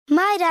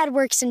My dad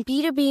works in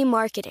B2B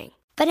marketing,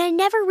 but I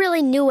never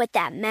really knew what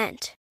that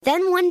meant.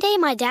 Then one day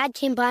my dad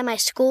came by my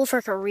school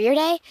for career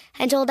day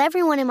and told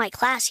everyone in my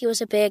class he was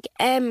a big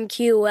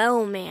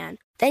MQL man.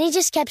 Then he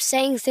just kept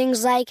saying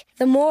things like,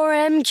 the more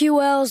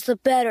MQLs, the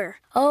better,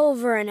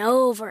 over and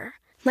over.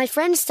 My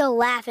friends still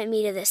laugh at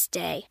me to this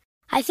day.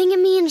 I think it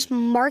means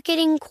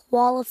marketing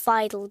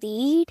qualified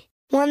lead.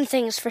 One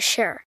thing's for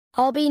sure,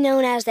 I'll be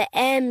known as the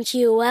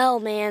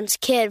MQL man's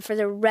kid for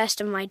the rest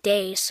of my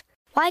days.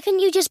 Why couldn't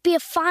you just be a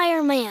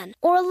fireman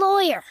or a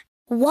lawyer?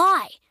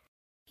 Why?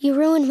 You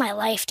ruined my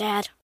life,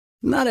 Dad.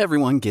 Not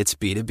everyone gets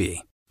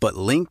B2B, but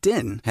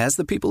LinkedIn has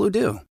the people who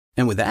do.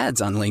 And with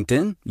ads on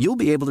LinkedIn, you'll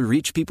be able to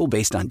reach people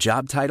based on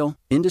job title,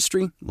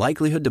 industry,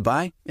 likelihood to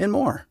buy, and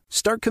more.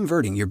 Start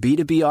converting your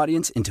B2B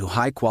audience into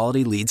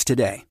high-quality leads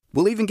today.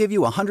 We'll even give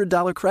you a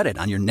 $100 credit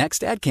on your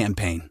next ad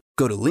campaign.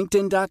 Go to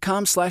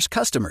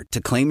linkedin.com/customer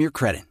to claim your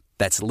credit.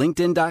 That's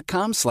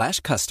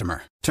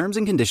linkedin.com/customer. Terms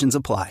and conditions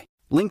apply.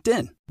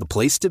 LinkedIn, the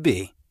place to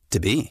be, to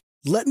be.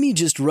 "Let me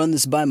just run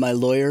this by my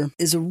lawyer"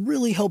 is a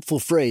really helpful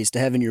phrase to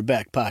have in your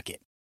back pocket.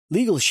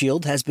 Legal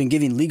Shield has been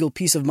giving legal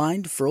peace of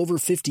mind for over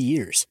 50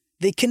 years.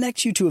 They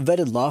connect you to a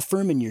vetted law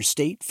firm in your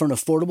state for an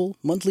affordable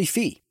monthly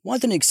fee.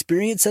 Want an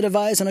experienced set of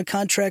eyes on a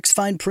contract's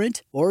fine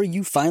print? Or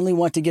you finally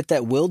want to get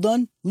that will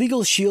done?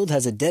 Legal Shield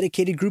has a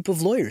dedicated group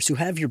of lawyers who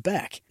have your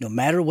back, no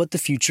matter what the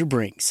future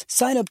brings.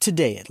 Sign up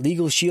today at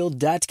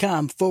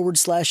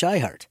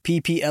LegalShield.com/iHeart.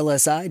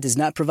 PPLSI does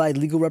not provide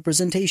legal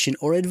representation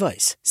or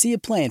advice. See a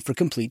plan for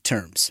complete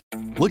terms.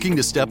 Looking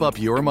to step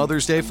up your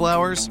Mother's Day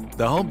flowers?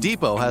 The Home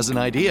Depot has an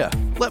idea.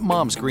 Let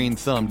Mom's green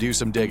thumb do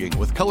some digging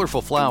with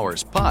colorful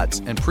flowers,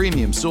 pots, and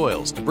premium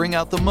soils to bring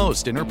out the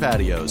most in her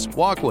patios,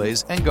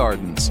 walkways, and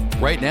gardens.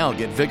 Right now,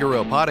 get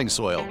Vigoro potting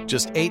soil,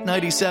 just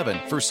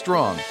 $8.97 for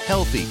strong,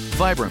 healthy,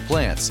 vibrant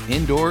plants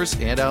indoors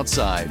and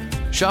outside.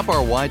 Shop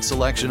our wide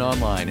selection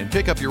online and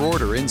pick up your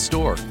order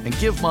in-store and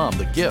give Mom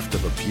the gift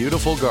of a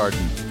beautiful garden.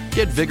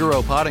 Get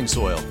Vigoro potting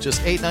soil,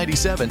 just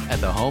 $8.97 at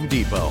the Home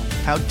Depot.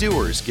 How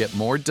doers get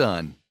more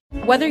done.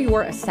 Whether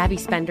you're a savvy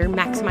spender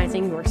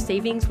maximizing your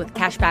savings with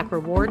cashback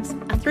rewards,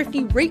 a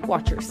thrifty rate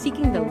watcher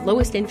seeking the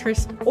lowest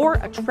interest, or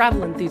a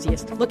travel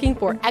enthusiast looking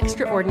for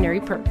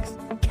extraordinary perks,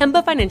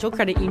 Kemba Financial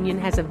Credit Union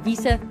has a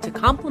visa to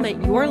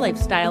complement your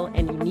lifestyle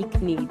and unique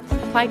needs.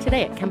 Apply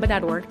today at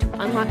Kemba.org to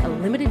unlock a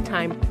limited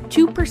time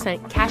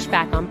 2% cash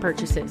back on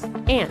purchases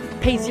and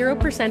pay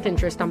 0%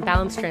 interest on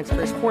balance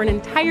transfers for an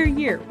entire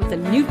year with a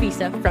new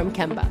visa from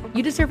Kemba.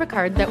 You deserve a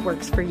card that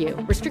works for you.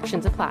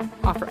 Restrictions apply.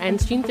 Offer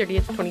ends June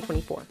 30th,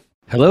 2024.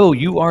 Hello,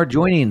 you are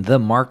joining the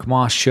Mark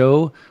Moss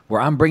Show, where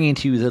I'm bringing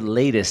to you the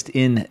latest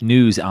in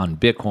news on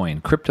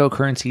Bitcoin,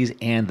 cryptocurrencies,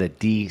 and the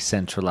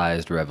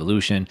decentralized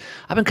revolution.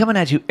 I've been coming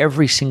at you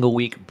every single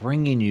week,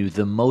 bringing you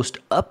the most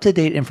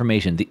up-to-date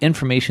information, the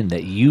information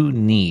that you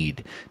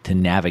need to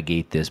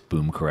navigate this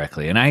boom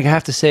correctly. And I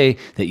have to say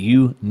that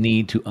you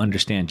need to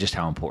understand just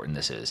how important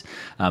this is.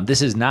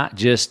 This is not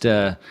just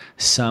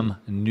some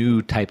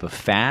new type of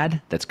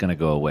fad that's going to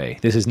go away.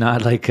 This is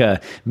not like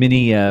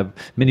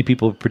many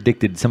people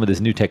predicted some of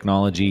this new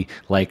technology,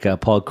 like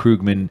Paul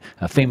Krugman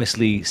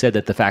famously said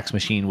that the fax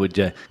machine would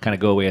kind of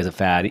go away as a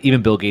fad.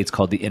 Even Bill Gates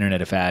called the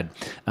internet a fad.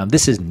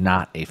 This is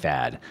not a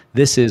fad.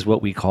 This is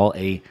what we call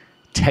a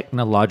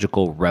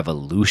technological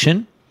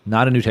revolution,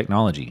 not a new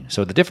technology.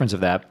 So the difference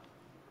of that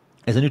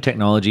is a new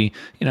technology,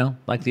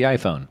 like the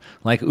iPhone,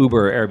 like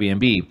Uber or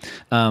Airbnb.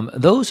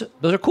 Those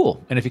are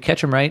cool. And if you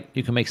catch them right,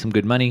 you can make some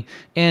good money.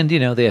 And,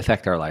 they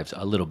affect our lives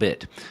a little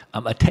bit.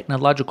 A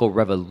technological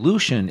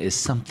revolution is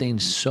something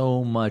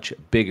so much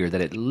bigger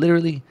that it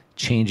literally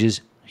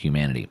changes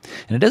humanity.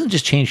 And it doesn't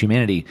just change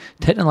humanity.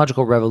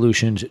 Technological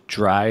revolutions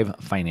drive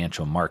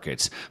financial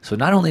markets. So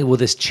not only will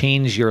this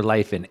change your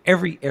life in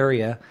every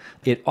area,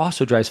 it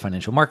also drives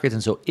financial markets.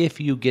 And so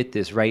if you get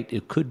this right,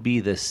 it could be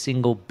the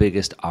single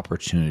biggest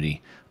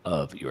opportunity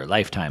of your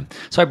lifetime.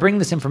 So I bring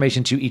this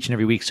information to you each and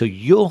every week so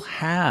you'll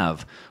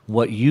have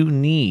what you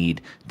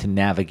need to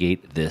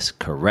navigate this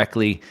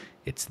correctly.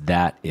 It's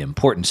that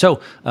important.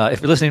 So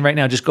if you're listening right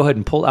now, just go ahead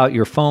and pull out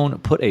your phone,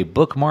 put a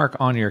bookmark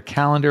on your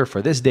calendar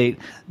for this date,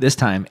 this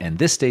time, and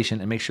this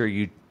station, and make sure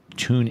you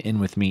tune in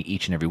with me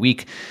each and every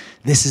week.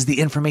 This is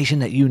the information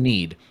that you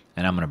need,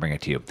 and I'm going to bring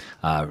it to you.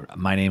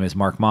 My name is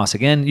Mark Moss.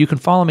 Again, you can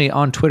follow me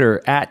on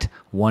Twitter at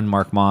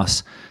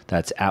 @OneMarkMoss.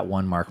 That's at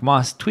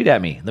 @OneMarkMoss. Tweet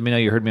at me. Let me know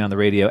you heard me on the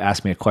radio.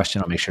 Ask me a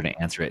question. I'll make sure to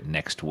answer it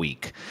next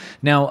week.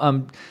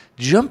 Now,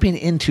 jumping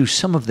into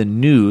some of the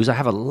news, I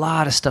have a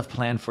lot of stuff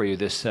planned for you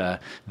this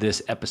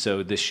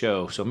episode, this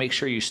show. So make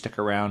sure you stick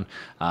around.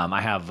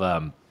 I have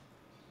a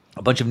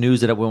bunch of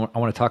news that I want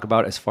to talk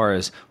about as far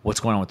as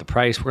what's going on with the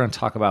price. We're going to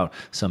talk about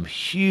some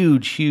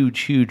huge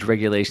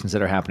regulations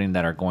that are happening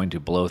that are going to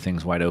blow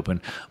things wide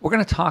open. We're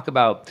going to talk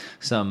about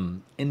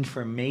some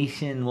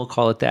information, we'll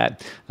call it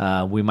that.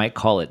 We might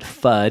call it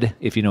FUD.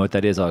 If you know what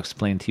that is, I'll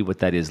explain to you what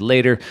that is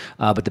later.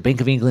 But the Bank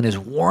of England is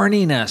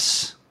warning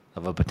us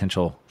of a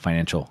potential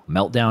financial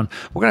meltdown.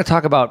 We're going to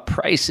talk about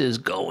prices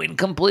going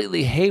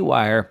completely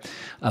haywire.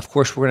 Of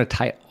course, we're going to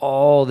tie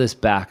all this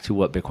back to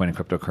what Bitcoin and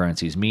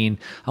cryptocurrencies mean.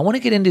 I want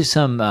to get into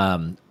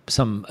some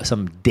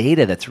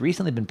data that's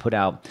recently been put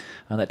out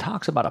that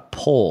talks about a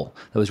poll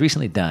that was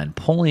recently done,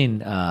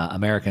 polling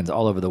Americans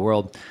all over the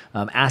world,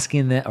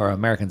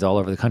 Americans all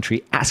over the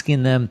country,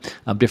 asking them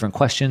different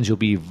questions. You'll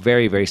be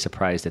very, very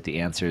surprised at the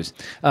answers.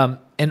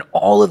 And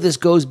all of this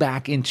goes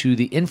back into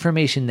the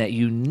information that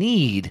you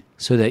need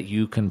so that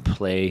you can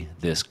play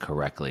this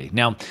correctly.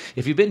 Now,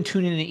 if you've been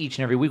tuning in each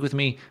and every week with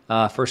me,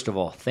 first of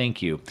all,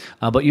 thank you.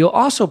 But you'll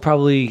also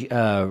probably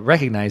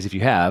recognize, if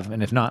you have,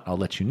 and if not, I'll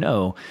let you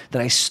know,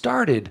 that I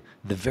started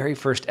the very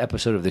first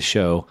episode of the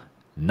show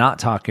not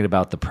talking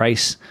about the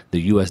price,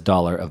 the US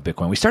dollar of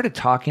Bitcoin. We started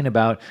talking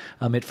about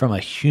it from a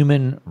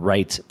human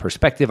rights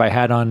perspective. I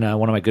had on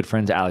one of my good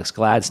friends, Alex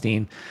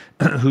Gladstein,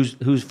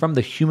 who's from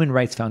the Human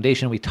Rights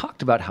Foundation. We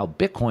talked about how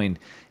Bitcoin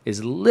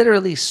is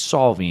literally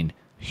solving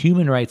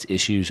human rights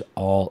issues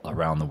all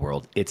around the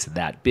world. It's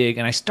that big.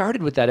 And I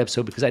started with that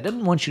episode because I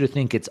didn't want you to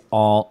think it's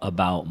all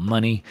about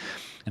money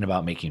and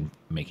about making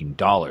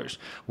dollars.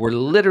 We're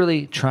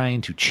literally trying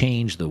to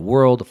change the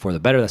world for the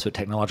better. That's what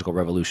technological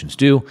revolutions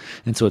do.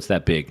 And so it's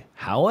that big.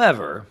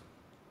 However,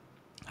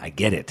 I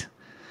get it.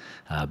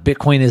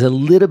 Bitcoin is a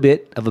little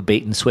bit of a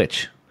bait and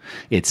switch.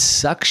 It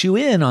sucks you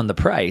in on the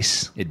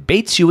price. It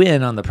baits you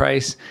in on the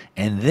price.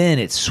 And then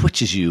it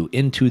switches you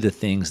into the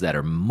things that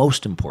are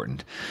most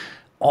important.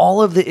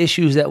 All of the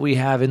issues that we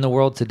have in the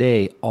world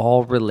today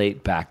all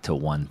relate back to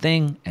one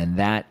thing, and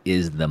that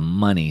is the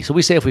money. So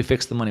we say if we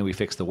fix the money, we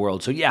fix the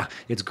world. So yeah,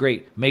 it's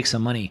great. Make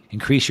some money.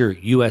 Increase your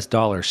US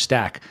dollar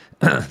stack.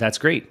 That's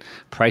great.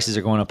 Prices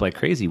are going up like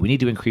crazy. We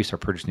need to increase our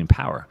purchasing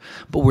power.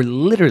 But we're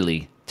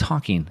literally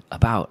talking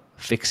about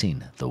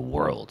fixing the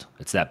world.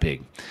 It's that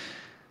big.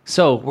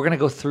 So we're going to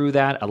go through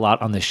that a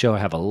lot on this show. I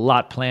have a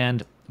lot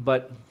planned,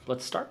 but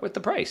let's start with the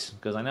price,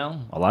 because I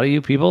know a lot of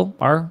you people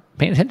are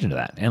paying attention to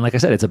that. And like I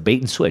said, it's a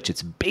bait and switch.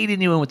 It's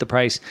baiting you in with the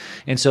price.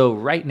 And so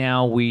right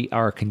now we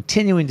are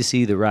continuing to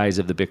see the rise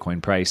of the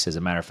Bitcoin price. As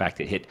a matter of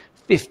fact, it hit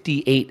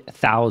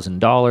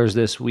 $58,000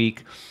 this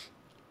week,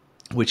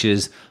 which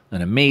is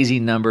an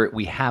amazing number.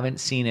 We haven't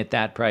seen it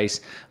that price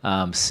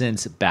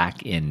since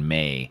back in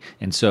May.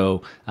 And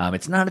so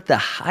it's not at the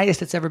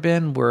highest it's ever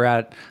been. We're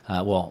at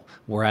about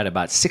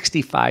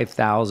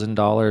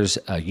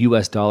 $65,000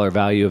 US dollar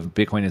value of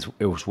Bitcoin is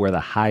where the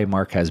high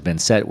mark has been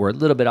set. We're a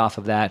little bit off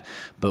of that,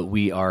 but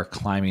we are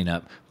climbing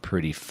up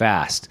pretty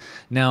fast.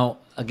 Now,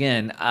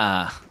 again,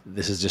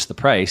 this is just the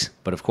price,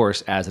 but of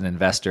course, as an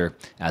investor,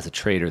 as a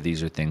trader,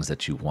 these are things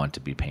that you want to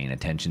be paying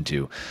attention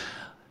to.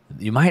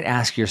 You might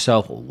ask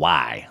yourself,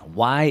 why?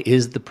 Why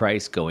is the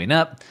price going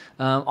up?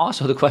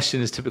 Also, the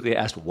question is typically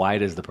asked, why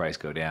does the price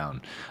go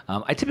down?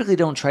 I typically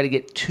don't try to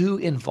get too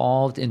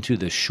involved into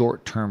the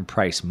short-term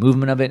price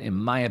movement of it. In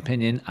my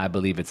opinion, I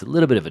believe it's a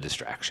little bit of a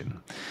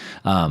distraction.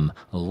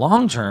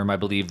 Long-term, I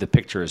believe the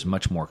picture is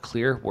much more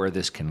clear where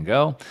this can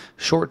go.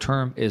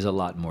 Short-term is a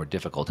lot more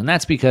difficult, and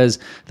that's because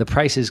the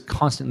price is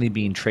constantly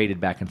being traded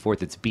back and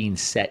forth. It's being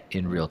set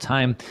in real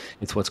time.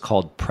 It's what's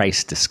called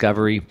price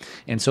discovery,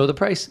 and so the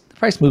price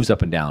moves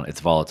up and down. It's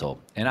volatile.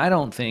 And I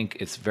don't think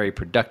it's very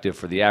productive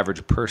for the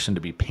average person to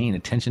be paying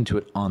attention to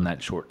it on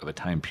that short of a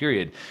time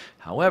period.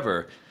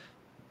 However,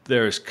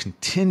 there's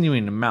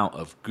continuing amount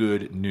of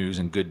good news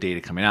and good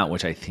data coming out,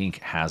 which I think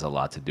has a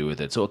lot to do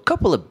with it. So a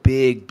couple of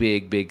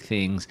big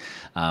things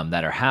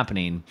that are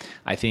happening.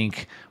 I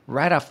think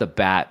right off the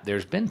bat,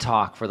 there's been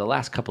talk for the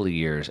last couple of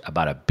years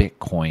about a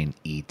Bitcoin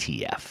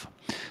ETF.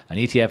 An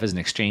ETF is an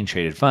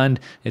exchange-traded fund.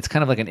 It's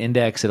kind of like an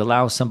index. It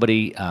allows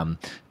somebody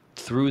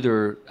through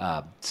their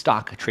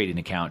stock trading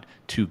account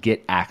to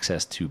get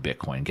access to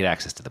Bitcoin, get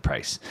access to the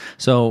price.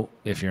 So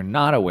if you're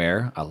not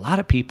aware, a lot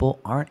of people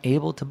aren't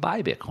able to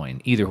buy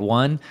Bitcoin. Either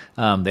one,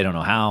 they don't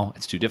know how,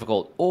 it's too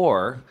difficult,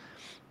 or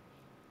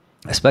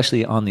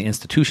especially on the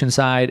institution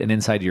side and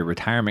inside your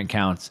retirement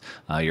accounts,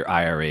 your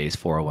IRAs,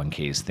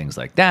 401ks, things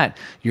like that,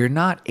 you're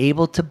not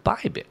able to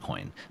buy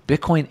Bitcoin.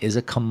 Bitcoin is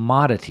a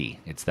commodity.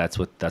 That's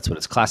what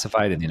it's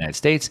classified in the United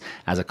States,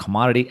 as a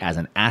commodity, as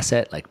an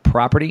asset like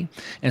property.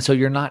 And so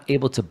you're not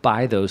able to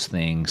buy those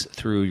things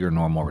through your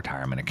normal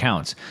retirement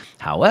accounts.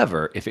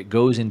 However, if it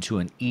goes into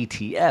an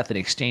ETF, an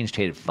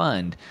exchange-traded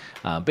fund,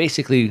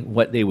 basically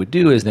what they would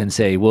do is then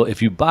say, well,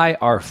 if you buy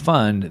our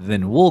fund,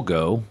 then we'll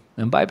go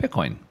and buy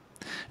Bitcoin.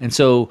 And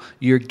so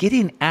you're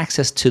getting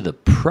access to the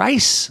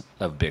price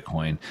of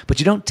Bitcoin, but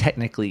you don't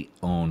technically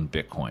own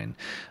Bitcoin.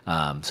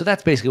 So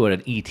that's basically what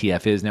an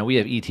ETF is. Now, we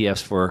have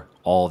ETFs for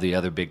all the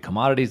other big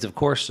commodities, of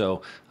course.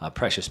 So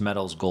precious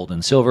metals, gold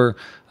and silver.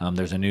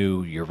 There's a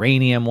new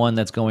uranium one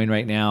that's going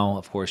right now.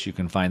 Of course, you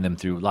can find them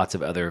through lots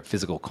of other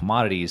physical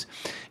commodities.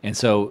 And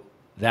so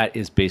that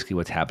is basically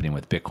what's happening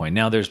with Bitcoin.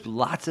 Now, there's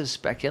lots of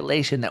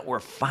speculation that we're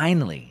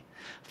finally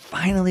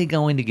finally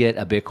going to get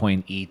a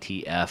Bitcoin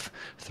ETF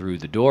through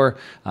the door.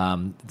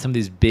 Some of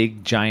these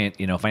big, giant,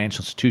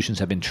 financial institutions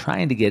have been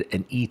trying to get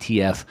an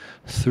ETF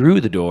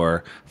through the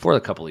door for a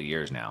couple of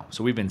years now.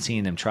 So we've been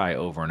seeing them try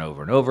over and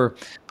over and over.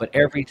 But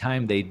every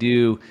time they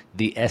do,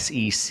 the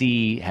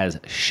SEC has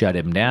shut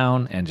him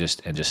down and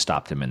just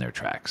stopped him in their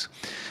tracks.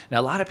 Now,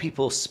 a lot of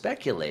people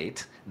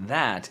speculate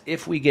that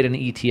if we get an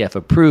ETF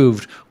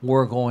approved,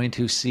 we're going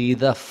to see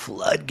the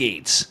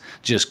floodgates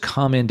just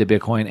come into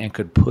Bitcoin and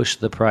could push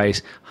the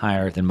price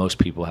higher than most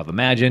people have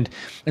imagined.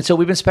 And so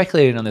we've been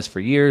speculating on this for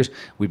years.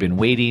 We've been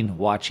waiting,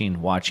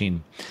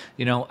 watching.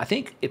 I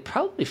think it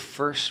probably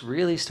first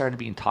really started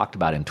being talked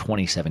about in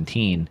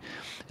 2017.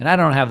 And I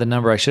don't have the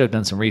number. I should have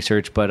done some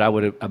research, but I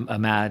would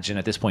imagine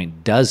at this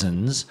point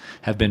dozens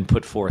have been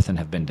put forth and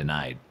have been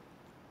denied.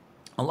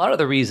 A lot of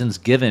the reasons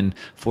given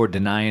for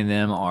denying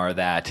them are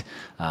that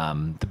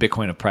the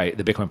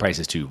Bitcoin price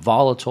is too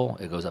volatile;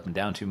 it goes up and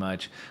down too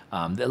much.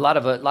 A lot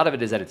of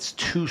it is that it's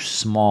too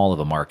small of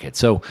a market.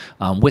 So,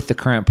 with the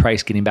current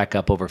price getting back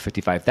up over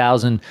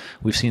 55,000,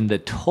 we've seen the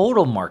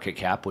total market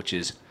cap, which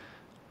is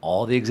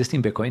all the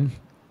existing Bitcoin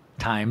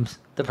times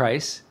the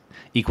price,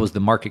 equals the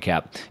market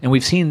cap. And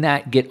we've seen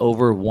that get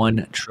over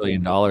 $1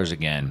 trillion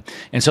again.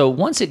 And so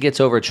once it gets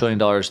over $1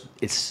 trillion,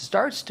 it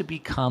starts to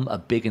become a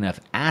big enough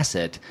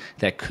asset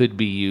that could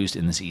be used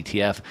in this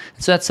ETF.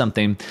 So that's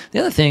something. The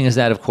other thing is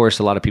that, of course,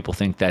 a lot of people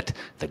think that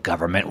the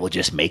government will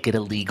just make it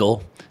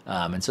illegal.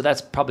 And so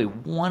that's probably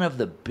one of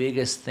the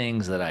biggest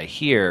things that I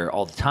hear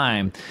all the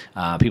time,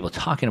 people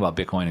talking about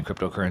Bitcoin and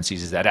cryptocurrencies,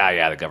 is that,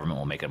 the government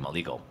will make them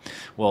illegal.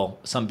 Well,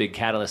 some big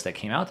catalyst that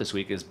came out this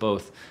week is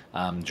both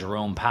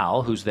Jerome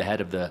Powell, who's the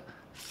head of the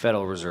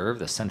Federal Reserve,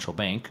 the central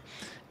bank,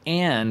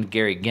 and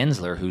Gary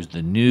Gensler, who's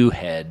the new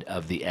head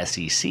of the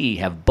SEC,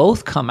 have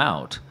both come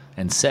out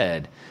and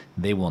said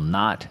they will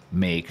not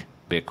make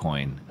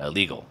Bitcoin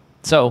illegal.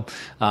 So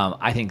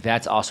I think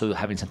that's also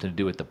having something to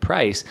do with the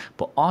price,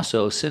 but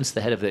also since the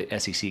head of the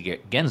SEC,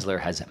 Gensler,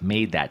 has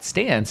made that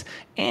stance,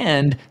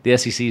 and the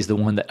SEC is the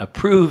one that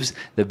approves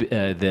the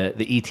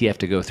ETF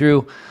to go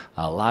through,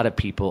 a lot of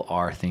people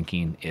are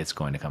thinking it's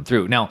going to come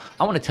through. Now,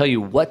 I want to tell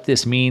you what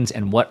this means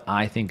and what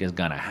I think is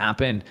going to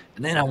happen,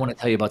 and then I want to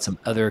tell you about some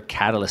other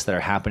catalysts that are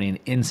happening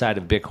inside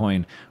of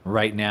Bitcoin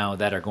right now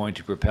that are going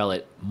to propel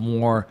it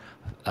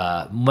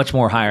much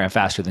more higher and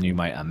faster than you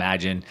might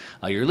imagine.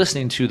 You're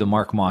listening to The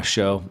Mark Moss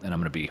Show, and I'm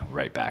going to be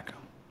right back.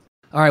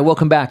 All right,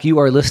 welcome back. You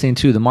are listening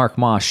to The Mark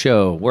Moss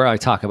Show, where I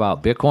talk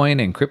about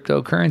Bitcoin and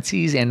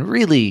cryptocurrencies and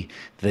really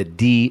the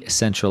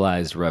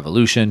decentralized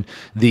revolution,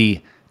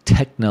 the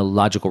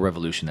technological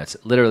revolution that's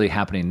literally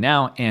happening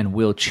now and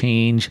will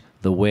change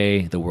the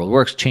way the world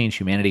works, change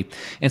humanity.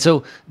 And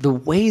so the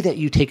way that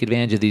you take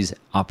advantage of these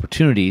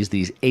opportunities,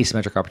 these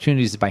asymmetric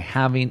opportunities, is by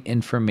having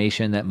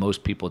information that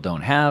most people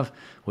don't have,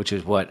 which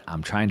is what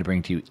I'm trying to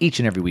bring to you each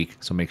and every week.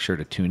 So make sure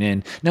to tune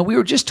in. Now, we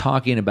were just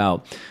talking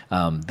about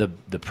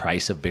the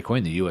price of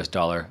Bitcoin, the US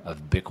dollar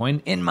of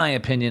Bitcoin. In my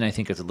opinion, I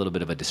think it's a little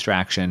bit of a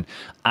distraction.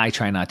 I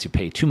try not to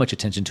pay too much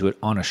attention to it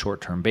on a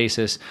short-term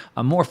basis.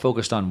 I'm more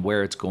focused on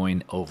where it's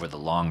going over the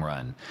long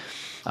run.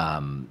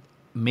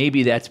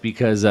 Maybe that's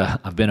because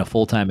I've been a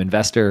full-time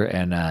investor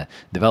and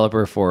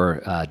developer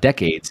for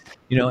decades.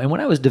 And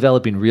when I was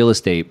developing real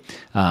estate,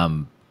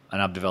 and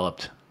I've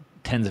developed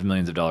tens of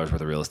millions of dollars worth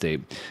of real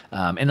estate.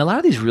 And a lot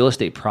of these real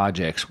estate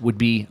projects would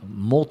be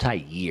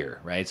multi-year,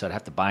 right? So I'd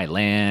have to buy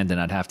land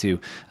and I'd have to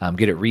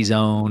get it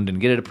rezoned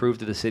and get it approved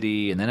to the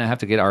city. And then I have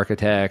to get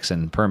architects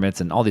and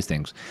permits and all these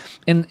things.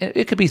 And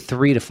it could be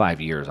 3 to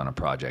 5 years on a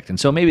project. And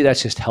so maybe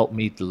that's just helped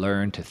me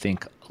learn to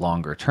think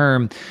longer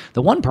term.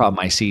 The one problem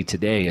I see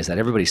today is that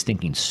everybody's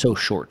thinking so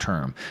short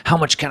term. How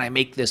much can I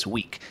make this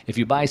week? If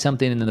you buy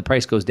something and then the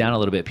price goes down a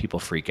little bit, people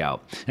freak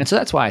out. And so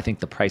that's why I think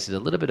the price is a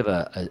little bit of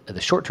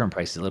the short term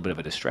price is a little bit of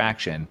a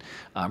distraction.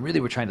 Really,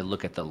 we're trying to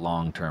look at the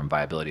long term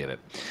viability of it.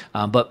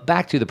 But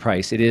back to the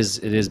price, it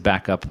is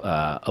back up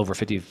over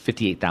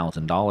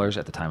 $58,000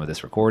 at the time of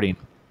this recording.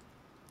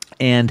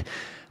 And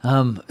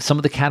some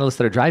of the catalysts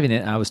that are driving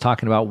it, I was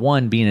talking about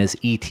one being as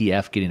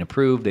ETF getting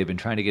approved. They've been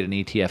trying to get an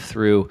ETF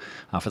through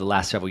for the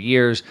last several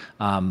years.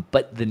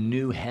 But the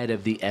new head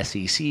of the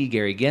SEC,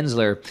 Gary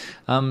Gensler,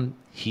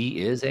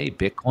 he is a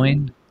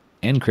Bitcoin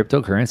and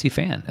cryptocurrency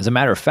fan. As a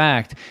matter of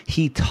fact,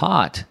 he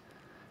taught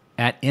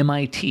at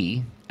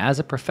MIT as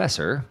a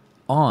professor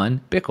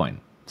on Bitcoin.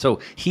 So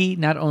he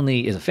not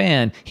only is a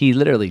fan, he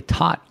literally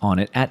taught on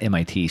it at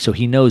MIT. So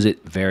he knows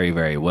it very,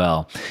 very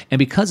well. And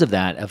because of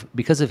that,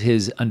 because of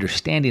his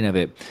understanding of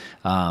it,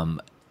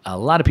 a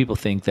lot of people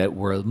think that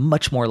we're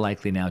much more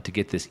likely now to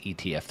get this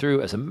ETF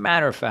through. As a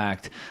matter of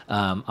fact,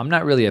 I'm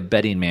not really a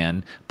betting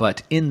man,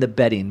 but in the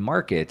betting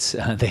markets,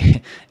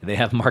 they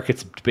have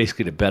markets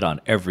basically to bet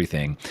on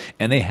everything.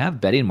 And they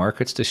have betting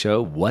markets to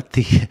show what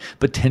the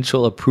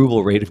potential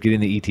approval rate of getting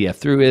the ETF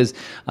through is.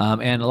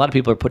 And a lot of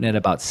people are putting it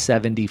about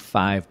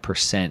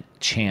 75%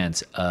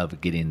 chance of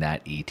getting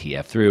that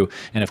ETF through.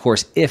 And of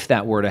course, if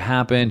that were to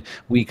happen,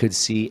 we could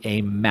see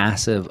a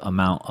massive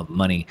amount of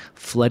money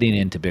flooding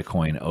into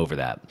Bitcoin over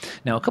that.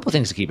 Now, a couple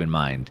things to keep in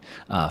mind.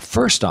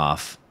 First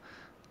off,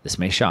 This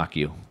may shock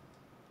you.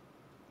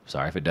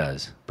 Sorry if it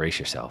does. Brace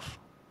yourself.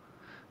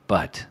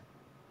 But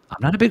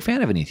I'm not a big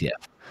fan of an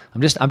ETF.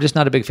 I'm just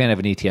not a big fan of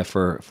an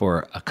ETF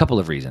for a couple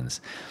of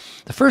reasons.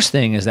 The first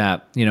thing is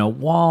that,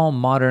 while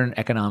modern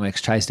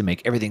economics tries to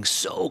make everything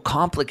so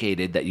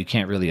complicated that you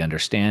can't really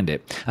understand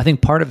it, I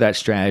think part of that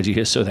strategy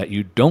is so that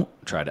you don't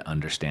try to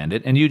understand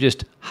it and you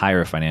just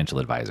hire a financial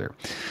advisor.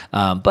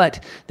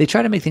 But they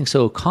try to make things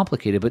so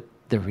complicated, but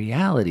the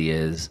reality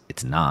is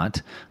it's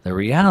not. The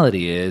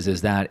reality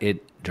is that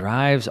it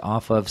drives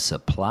off of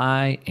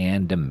supply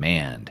and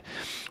demand.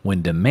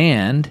 When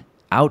demand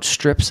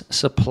outstrips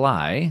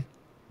supply,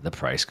 the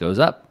price goes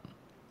up.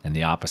 And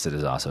the opposite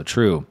is also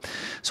true.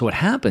 So what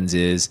happens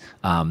is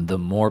the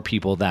more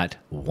people that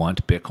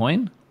want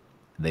Bitcoin,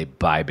 they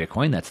buy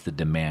Bitcoin. That's the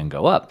demand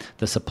go up.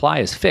 The supply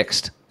is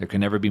fixed. There can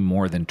never be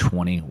more than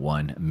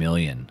 21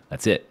 million.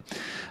 That's it.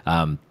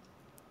 And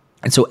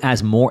so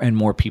as more and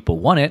more people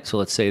want it, so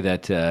let's say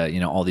that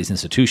all these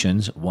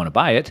institutions want to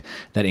buy it,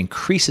 that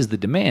increases the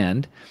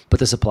demand, but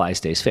the supply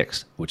stays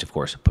fixed, which of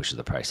course pushes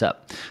the price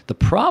up. The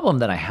problem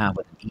that I have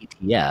with an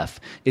ETF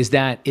is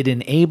that it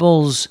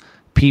enables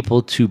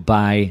people to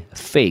buy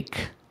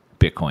fake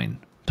Bitcoin.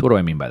 So what do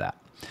I mean by that?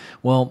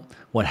 Well,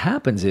 what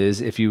happens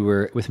is, if you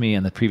were with me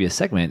in the previous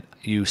segment,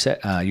 you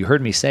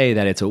heard me say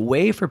that it's a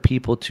way for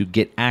people to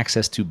get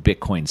access to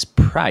Bitcoin's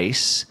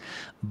price,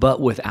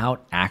 but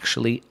without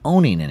actually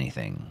owning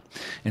anything.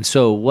 And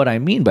so what I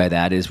mean by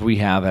that is we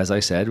have, as I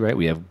said, right,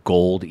 we have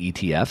gold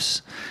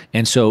ETFs.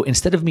 And so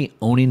instead of me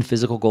owning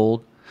physical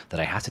gold that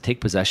I have to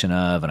take possession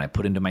of and I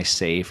put into my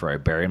safe or I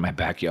bury in my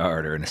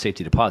backyard or in a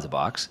safety deposit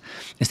box,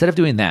 instead of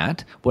doing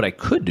that, what I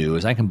could do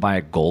is I can buy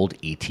a gold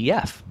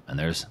ETF, and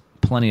there's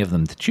plenty of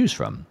them to choose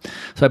from.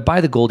 So I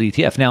buy the gold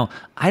ETF. Now,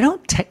 I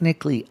don't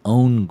technically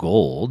own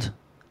gold,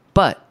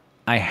 but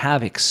I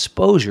have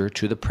exposure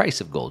to the price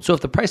of gold. So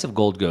if the price of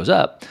gold goes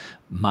up,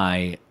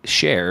 my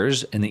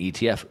shares in the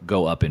ETF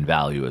go up in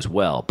value as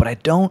well, but I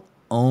don't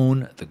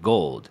own the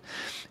gold.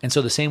 And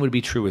so the same would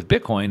be true with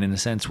Bitcoin, in the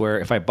sense where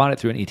if I bought it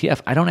through an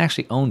ETF, I don't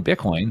actually own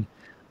Bitcoin.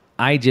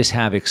 I just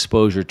have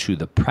exposure to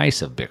the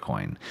price of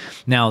Bitcoin.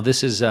 Now,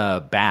 this is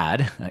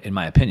bad, in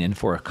my opinion,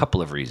 for a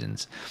couple of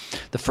reasons.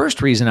 The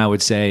first reason I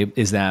would say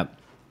is that,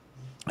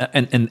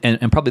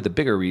 and probably the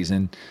bigger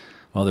reason,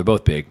 well, they're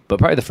both big, but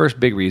probably the first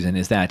big reason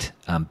is that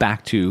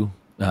back to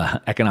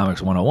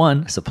Economics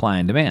 101, supply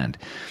and demand.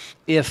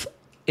 If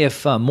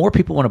more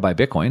people want to buy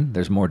Bitcoin,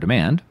 there's more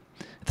demand.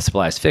 If the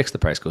supply is fixed, the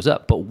price goes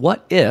up. But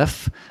what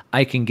if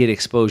I can get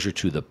exposure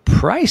to the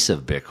price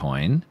of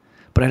Bitcoin,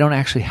 but I don't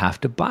actually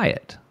have to buy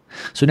it?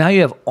 So now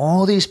you have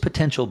all these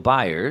potential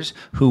buyers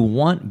who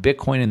want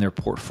Bitcoin in their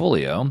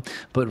portfolio,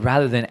 but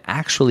rather than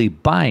actually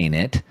buying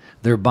it,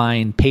 they're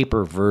buying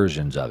paper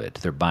versions of it.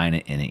 They're buying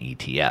it in an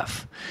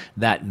ETF.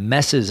 That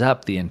messes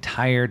up the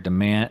entire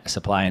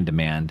supply and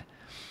demand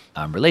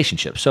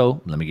relationship.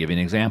 So let me give you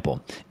an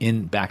example.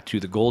 Back to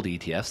the gold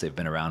ETFs, they've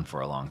been around for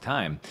a long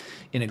time.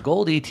 In a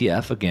gold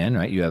ETF, again,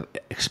 right, you have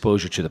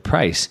exposure to the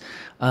price.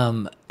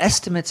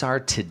 Estimates are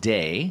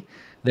today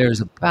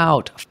there's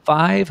about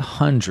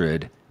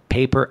 500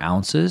 paper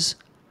ounces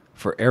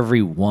for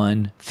every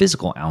 1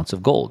 physical ounce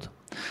of gold.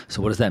 So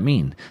what does that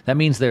mean? That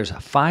means there's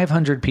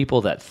 500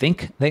 people that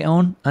think they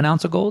own an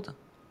ounce of gold,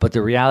 but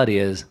the reality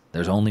is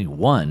there's only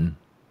 1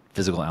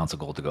 physical ounce of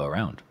gold to go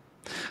around.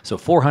 So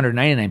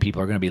 499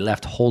 people are going to be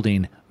left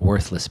holding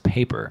worthless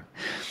paper.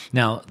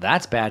 Now,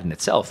 that's bad in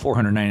itself.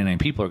 499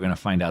 people are going to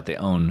find out they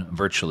own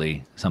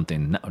virtually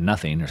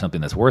nothing or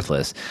something that's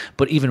worthless.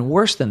 But even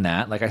worse than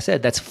that, like I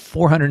said, that's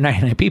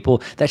 499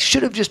 people that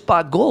should have just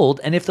bought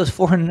gold. And if those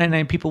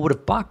 499 people would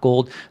have bought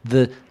gold,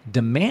 the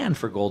demand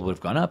for gold would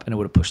have gone up and it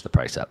would have pushed the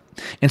price up.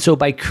 And so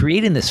by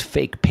creating this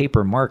fake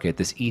paper market,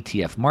 this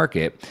ETF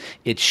market,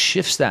 it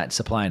shifts that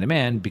supply and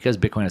demand because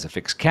Bitcoin has a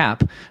fixed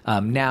cap.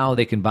 Now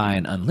they can buy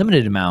an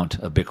unlimited amount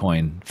of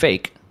Bitcoin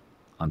fake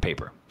on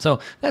paper. So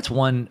that's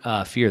one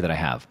fear that I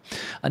have.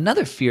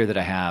 Another fear that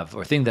I have,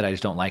 or thing that I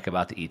just don't like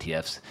about the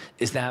ETFs,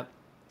 is that,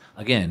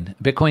 again,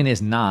 Bitcoin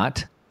is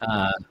not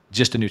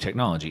just a new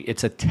technology.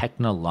 It's a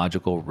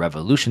technological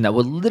revolution that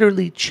will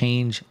literally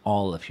change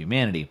all of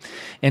humanity.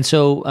 And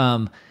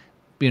so,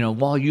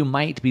 while you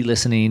might be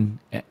listening,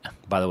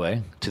 by the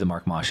way, to the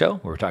Mark Moss Show,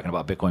 where we're talking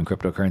about Bitcoin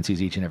cryptocurrencies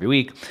each and every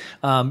week,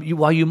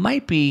 while you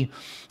might be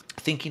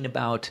thinking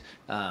about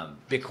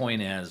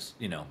Bitcoin as,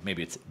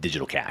 maybe it's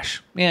digital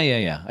cash.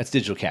 Yeah. It's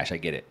digital cash. I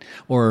get it.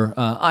 Or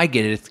I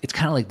get it. It's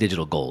kind of like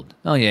digital gold.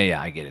 Oh, yeah.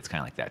 I get it. It's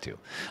kind of like that too.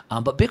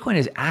 But Bitcoin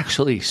is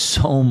actually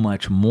so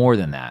much more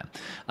than that.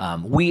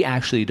 We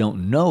actually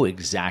don't know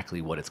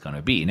exactly what it's going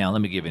to be. Now,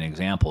 let me give you an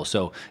example.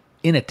 So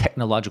in a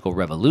technological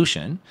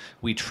revolution,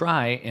 we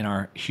try in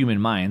our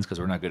human minds, because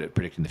we're not good at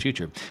predicting the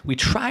future, we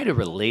try to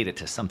relate it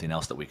to something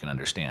else that we can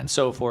understand.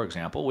 So, for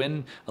example,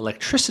 when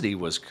electricity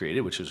was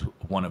created, which was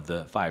one of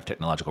the 5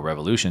 technological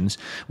revolutions,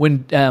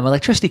 when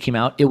electricity came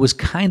out, it was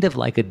kind of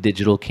like a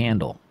digital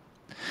candle.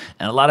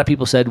 And a lot of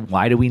people said,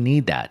 why do we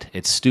need that?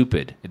 It's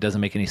stupid. It doesn't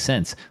make any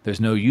sense.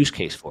 There's no use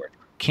case for it.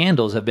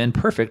 candles have been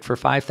perfect for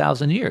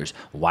 5,000 years.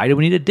 Why do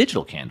we need a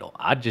digital candle?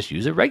 I'd just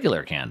use a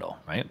regular candle,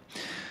 right?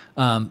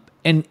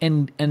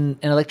 And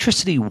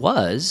electricity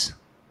was,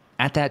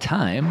 at that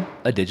time,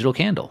 a digital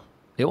candle.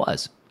 It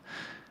was.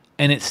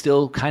 And it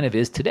still kind of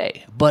is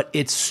today. But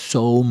it's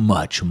so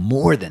much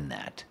more than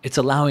that. It's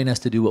allowing us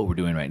to do what we're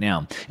doing right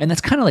now. And that's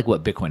kind of like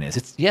what Bitcoin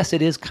is. Yes,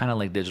 it is kind of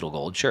like digital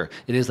gold. Sure.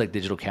 It is like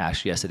digital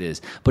cash. Yes, it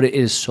is. But it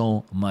is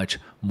so much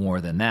more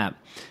than that.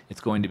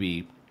 It's going to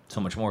be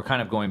so much more.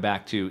 Kind of going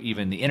back to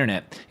even the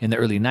internet. In the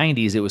early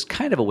 90s, it was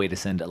kind of a way to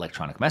send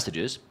electronic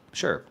messages.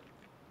 Sure.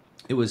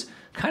 It was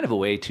kind of a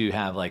way to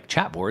have like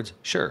chat boards,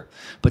 sure.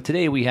 But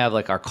today we have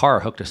like our car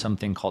hooked to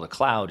something called a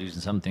cloud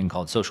using something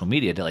called social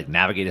media to like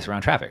navigate us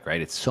around traffic,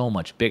 right? It's so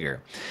much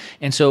bigger.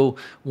 And so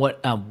what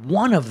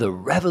one of the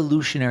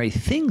revolutionary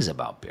things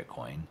about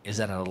Bitcoin is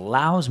that it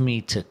allows me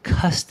to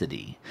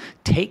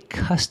take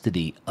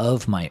custody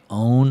of my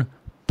own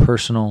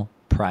personal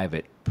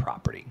private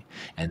property.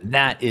 And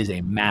that is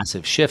a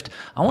massive shift.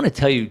 I want to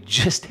tell you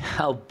just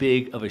how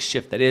big of a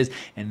shift that is.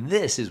 And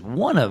this is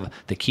one of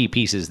the key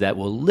pieces that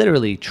will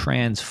literally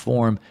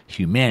transform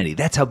humanity.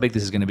 That's how big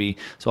this is going to be.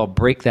 So I'll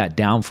break that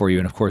down for you.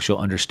 And of course, you'll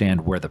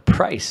understand where the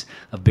price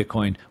of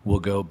Bitcoin will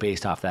go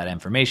based off that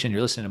information.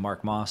 You're listening to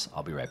Mark Moss.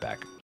 I'll be right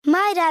back.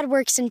 My dad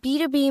works in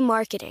B2B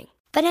marketing,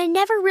 but I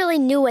never really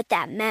knew what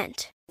that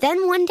meant.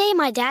 Then one day,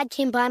 my dad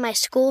came by my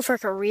school for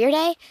career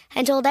day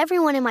and told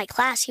everyone in my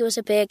class he was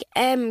a big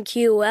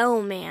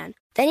MQL man.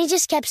 Then he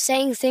just kept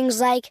saying things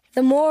like,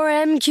 the more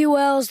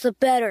MQLs, the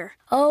better,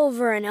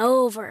 over and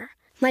over.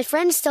 My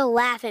friends still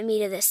laugh at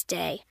me to this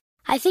day.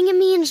 I think it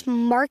means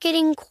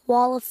marketing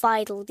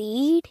qualified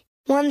lead.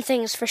 One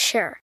thing's for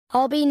sure,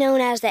 I'll be known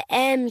as the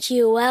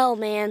MQL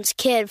man's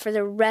kid for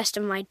the rest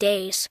of my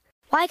days.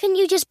 Why couldn't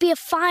you just be a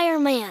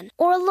fireman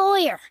or a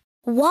lawyer?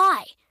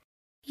 Why?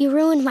 You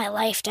ruined my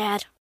life,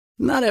 Dad.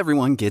 Not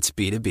everyone gets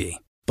B2B,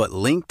 but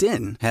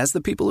LinkedIn has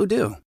the people who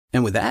do.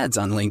 And with ads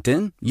on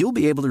LinkedIn, you'll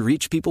be able to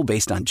reach people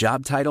based on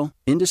job title,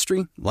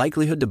 industry,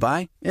 likelihood to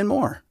buy, and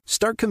more.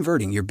 Start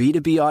converting your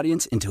B2B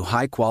audience into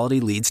high-quality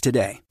leads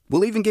today.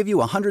 We'll even give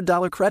you a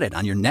 $100 credit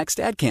on your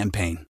next ad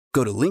campaign.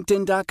 Go to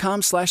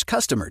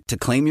linkedin.com/customer to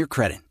claim your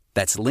credit.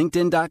 That's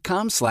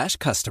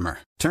linkedin.com/customer.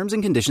 Terms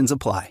and conditions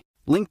apply.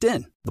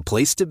 LinkedIn, the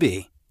place to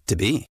be, to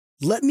be.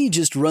 "Let me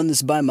just run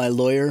this by my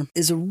lawyer"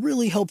 is a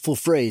really helpful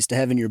phrase to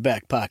have in your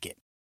back pocket.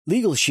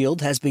 Legal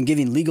Shield has been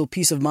giving legal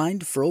peace of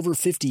mind for over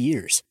 50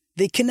 years.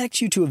 They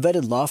connect you to a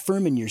vetted law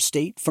firm in your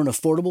state for an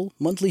affordable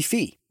monthly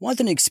fee. Want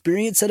an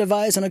experienced set of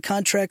eyes on a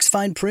contract's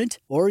fine print?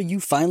 Or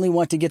you finally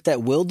want to get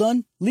that will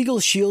done?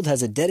 Legal Shield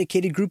has a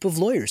dedicated group of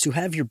lawyers who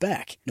have your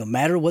back, no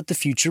matter what the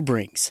future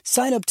brings.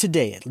 Sign up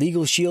today at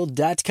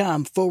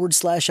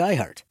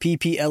LegalShield.com/iHeart.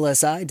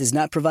 PPLSI does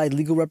not provide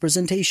legal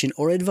representation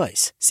or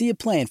advice. See a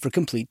plan for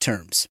complete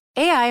terms.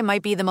 AI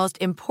might be the most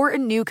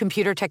important new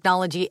computer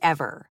technology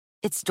ever.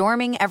 It's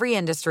storming every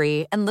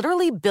industry, and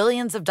literally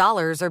billions of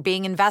dollars are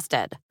being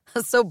invested.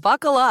 So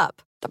buckle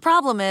up. The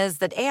problem is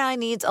that AI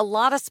needs a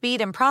lot of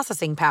speed and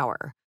processing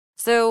power.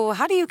 So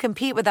how do you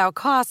compete without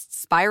costs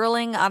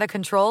spiraling out of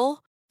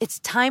control?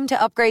 It's time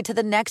to upgrade to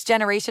the next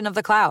generation of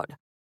the cloud.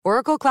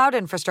 Oracle Cloud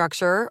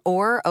Infrastructure,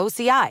 or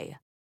OCI.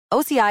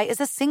 OCI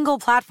is a single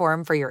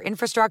platform for your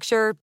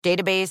infrastructure,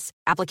 database,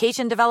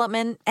 application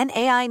development, and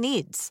AI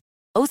needs.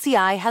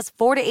 OCI has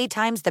 4 to 8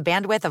 times the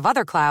bandwidth of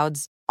other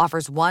clouds,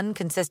 offers one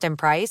consistent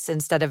price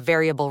instead of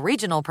variable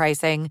regional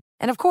pricing,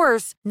 and of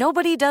course,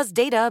 nobody does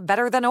data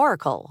better than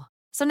Oracle.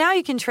 So now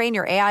you can train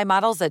your AI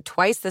models at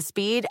twice the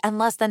speed and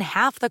less than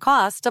half the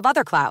cost of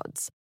other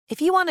clouds. If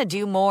you want to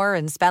do more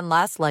and spend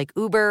less like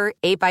Uber,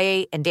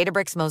 8x8, and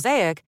Databricks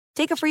Mosaic,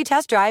 take a free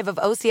test drive of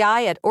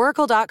OCI at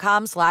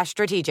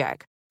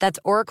oracle.com/strategic. That's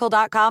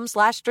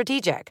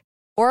oracle.com/strategic.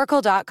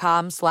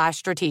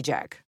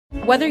 oracle.com/strategic.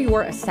 Whether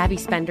you're a savvy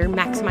spender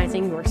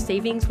maximizing your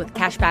savings with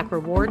cashback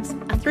rewards,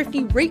 a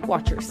thrifty rate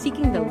watcher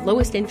seeking the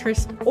lowest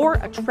interest, or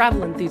a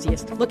travel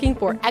enthusiast looking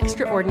for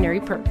extraordinary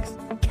perks,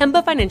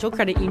 Kemba Financial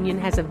Credit Union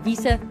has a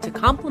visa to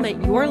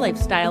complement your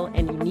lifestyle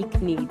and unique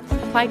needs.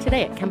 Apply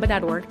today at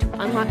Kemba.org to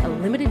unlock a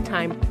limited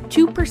time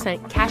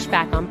 2% cash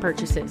back on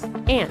purchases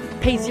and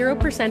pay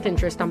 0%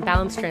 interest on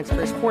balance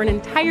transfers for an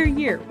entire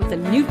year with a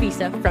new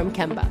visa from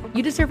Kemba.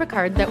 You deserve a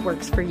card that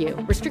works for you.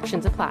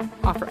 Restrictions apply.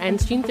 Offer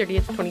ends June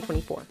 30th,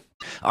 2024.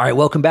 All right,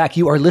 welcome back.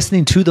 You are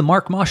listening to The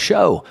Mark Moss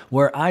Show,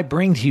 where I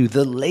bring to you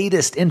the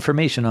latest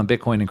information on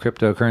Bitcoin and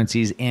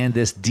cryptocurrencies and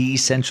this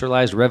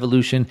decentralized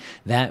revolution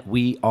that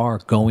we are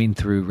going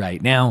through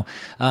right now.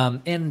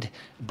 And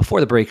before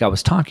the break, I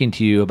was talking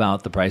to you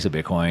about the price of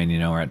Bitcoin. You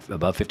know, we're at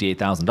above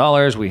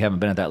 $58,000. We haven't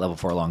been at that level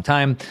for a long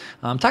time.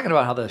 I'm talking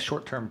about how the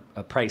short-term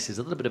price is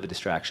a little bit of a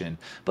distraction.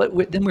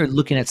 But then we're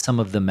looking at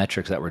some of the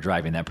metrics that were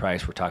driving that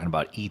price. We're talking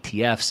about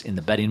ETFs in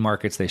the betting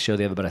markets. They show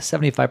they have about a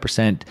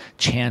 75%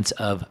 chance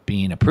of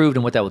being approved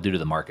and what that will do to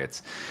the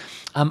markets.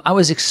 I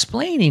was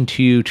explaining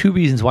to you 2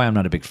 reasons why I'm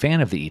not a big fan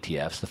of the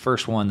ETFs. The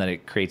first one, that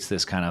it creates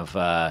this kind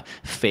of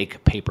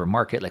fake paper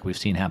market like we've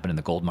seen happen in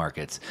the gold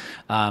markets.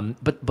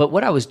 But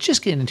what I was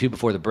just getting into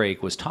before the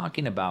break was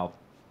talking about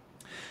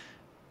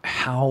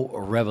how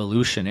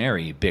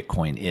revolutionary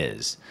Bitcoin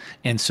is.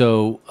 And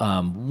so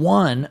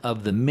one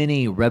of the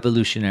many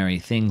revolutionary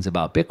things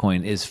about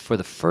Bitcoin is, for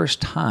the first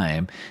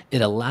time,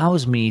 it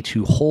allows me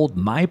to hold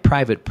my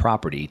private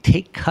property,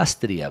 take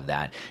custody of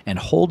that, and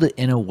hold it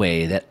in a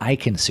way that I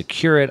can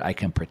secure it, I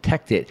can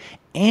protect it,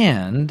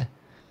 and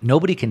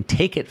nobody can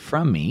take it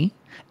from me,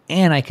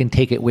 and I can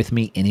take it with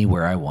me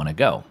anywhere I want to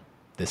go.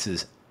 This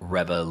is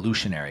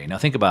revolutionary. Now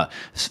think about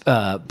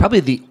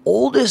probably the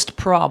oldest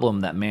problem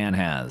that man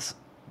has.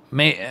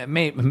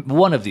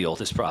 One of the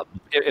oldest problems,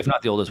 if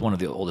not the oldest, one of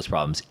the oldest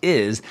problems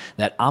is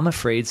that I'm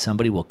afraid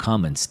somebody will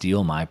come and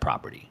steal my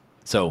property.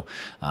 So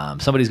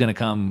somebody's going to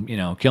come,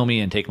 kill me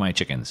and take my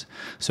chickens.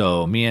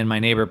 So me and my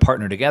neighbor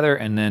partner together,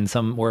 and then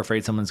we're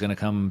afraid someone's going to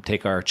come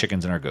take our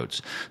chickens and our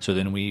goats. So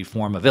then we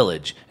form a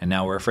village, and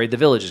now we're afraid the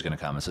village is going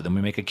to come. And so then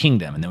we make a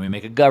kingdom, and then we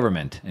make a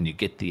government, and you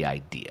get the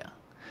idea.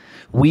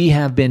 We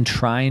have been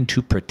trying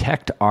to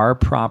protect our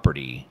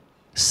property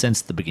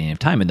since the beginning of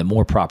time. And the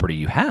more property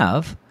you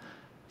have,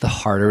 the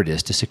harder it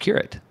is to secure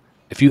it.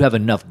 If you have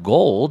enough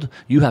gold,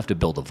 you have to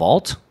build a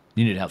vault.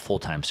 You need to have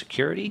full-time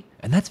security,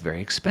 and that's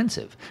very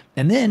expensive.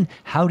 And then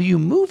how do you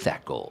move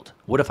that gold?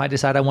 What if I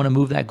decide I want to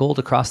move that gold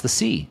across the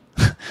sea?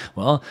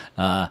 Well,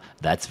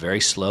 that's very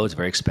slow. It's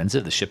very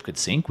expensive. The ship could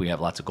sink. We have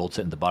lots of gold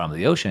sitting at the bottom of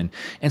the ocean.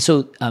 And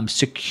so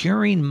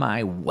securing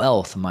my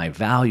wealth, my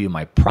value,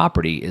 my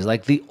property is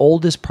like the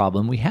oldest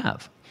problem we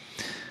have.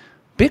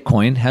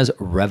 Bitcoin has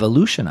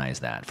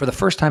revolutionized that. For the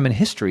first time in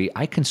history,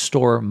 I can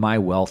store my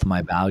wealth,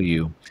 my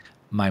value,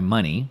 my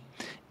money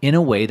in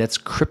a way that's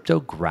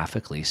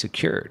cryptographically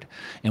secured.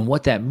 And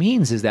what that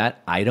means is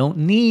that I don't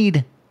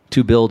need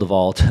to build a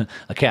vault,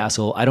 a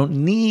castle. I don't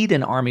need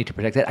an army to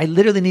protect it. I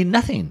literally need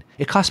nothing.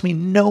 It costs me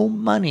no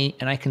money,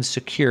 and I can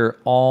secure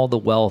all the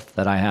wealth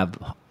that I have,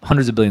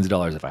 hundreds of billions of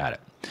dollars if I had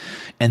it.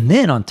 And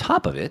then on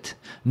top of it,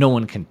 no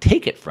one can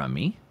take it from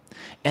me.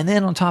 And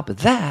then on top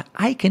of that,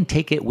 I can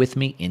take it with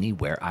me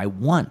anywhere I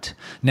want.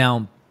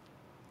 Now,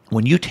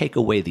 when you take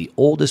away the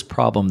oldest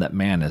problem that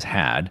man has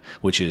had,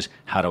 which is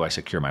how do I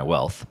secure my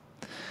wealth,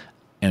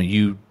 and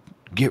you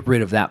get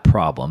rid of that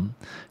problem,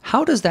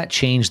 how does that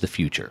change the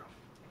future?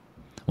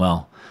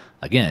 Well,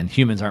 again,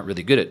 humans aren't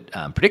really good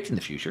at predicting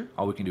the future.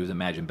 All we can do is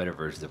imagine better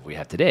versions of what we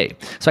have today.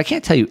 So I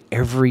can't tell you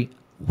every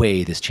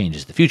way this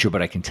changes the future,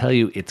 but I can tell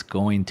you it's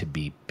going to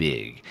be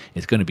big.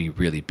 It's going to be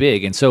really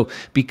big. And so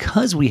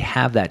because we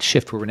have that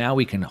shift where now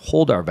we can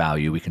hold our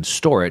value, we can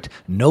store it,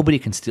 nobody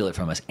can steal it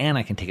from us, and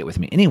I can take it with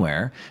me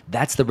anywhere,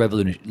 that's the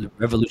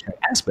revolutionary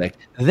aspect,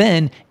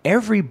 then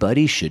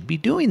everybody should be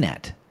doing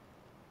that.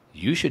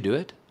 You should do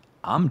it,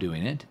 I'm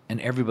doing it, and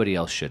everybody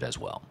else should as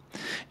well.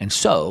 And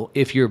so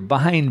if you're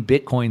buying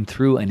Bitcoin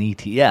through an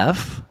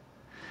ETF,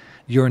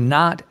 you're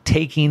not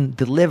taking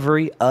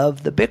delivery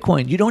of the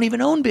Bitcoin. You don't even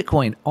own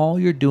Bitcoin. All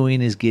you're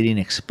doing is getting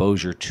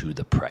exposure to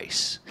the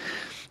price.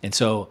 And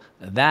so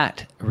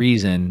that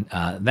reason,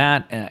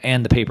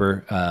 and the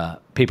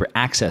paper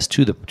access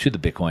to the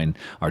Bitcoin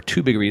are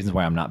two big reasons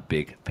why I'm not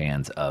big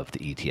fans of the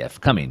ETF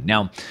coming.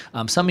 Now,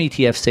 some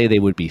ETFs say they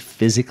would be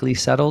physically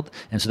settled,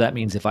 and so that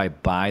means if I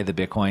buy the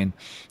Bitcoin,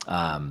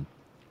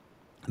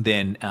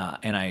 then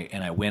and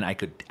I win, I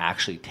could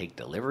actually take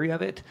delivery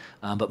of it,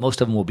 but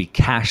most of them will be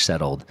cash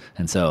settled,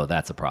 and so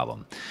that's a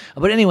problem.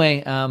 But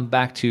anyway,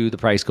 back to the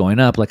price going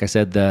up. Like I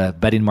said, the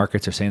betting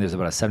markets are saying there's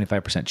about a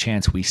 75%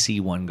 chance we see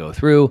one go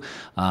through,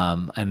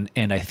 and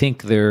I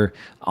think they're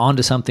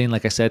onto something.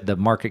 Like I said, the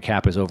market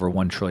cap is over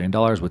 $1 trillion,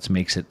 which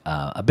makes it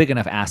a big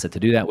enough asset to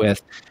do that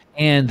with.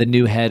 And the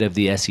new head of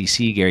the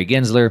SEC, Gary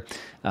Gensler,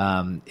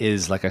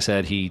 is, like I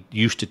said, he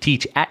used to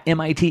teach at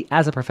MIT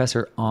as a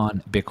professor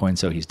on Bitcoin,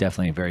 so he's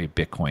definitely very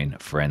Bitcoin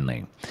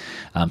friendly.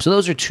 So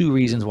those are two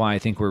reasons why I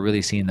think we're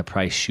really seeing the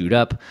price shoot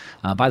up.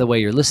 By the way,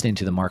 you're listening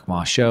to the Mark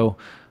Moss Show,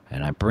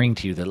 and I bring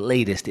to you the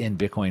latest in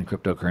Bitcoin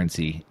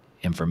cryptocurrency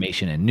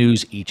information and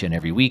news each and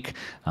every week.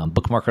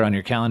 Bookmark it on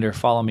your calendar.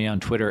 Follow me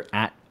on Twitter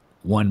at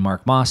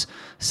 @1MarkMoss.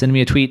 Send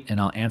me a tweet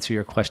and I'll answer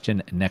your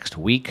question next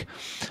week.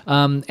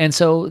 And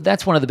so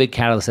that's one of the big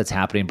catalysts that's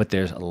happening, but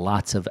there's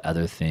lots of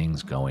other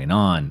things going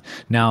on.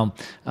 Now,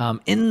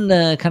 in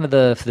the kind of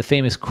the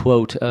famous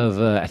quote of,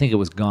 I think it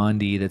was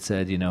Gandhi that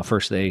said,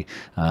 first they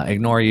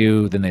ignore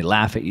you, then they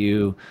laugh at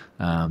you,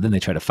 then they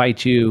try to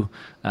fight you,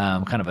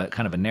 kind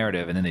of a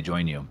narrative, and then they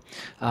join you.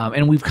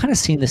 And we've kind of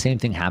seen the same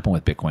thing happen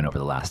with Bitcoin over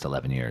the last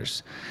 11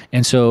 years.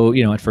 And so,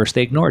 at first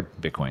they ignored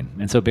Bitcoin.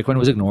 And so Bitcoin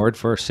was ignored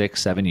for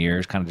 6-7 years,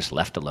 kind of just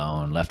left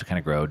alone, left to kind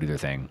of grow, do their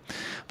thing.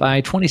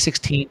 By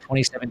 2016,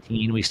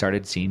 2017, we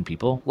started seeing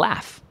people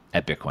laugh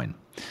at Bitcoin.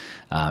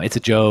 It's a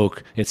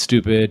joke, it's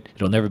stupid,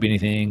 it'll never be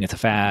anything, it's a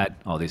fad,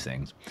 all these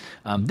things.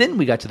 Then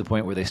we got to the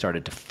point where they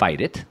started to fight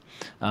it.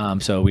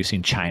 So we've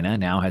seen China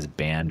now has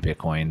banned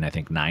Bitcoin, I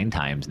think 9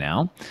 times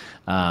now.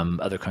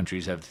 Other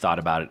countries have thought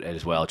about it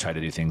as well, try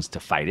to do things to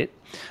fight it.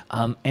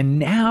 And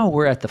now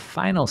we're at the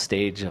final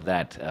stage of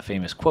that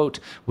famous quote,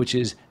 which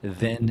is,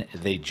 then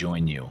they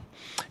join you.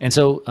 And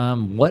so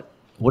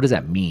what does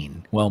that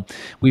mean? Well,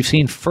 we've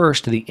seen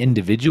first the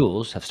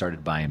individuals have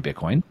started buying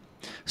Bitcoin,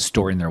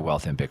 storing their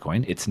wealth in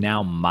Bitcoin. It's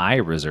now my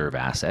reserve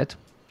asset.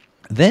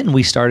 Then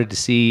we started to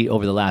see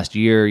over the last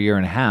year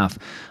and a half,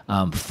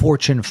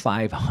 Fortune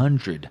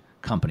 500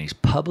 companies,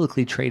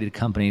 publicly traded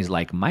companies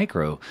like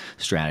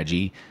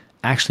MicroStrategy,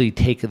 actually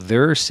take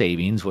their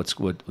savings, what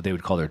they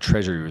would call their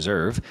treasury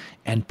reserve,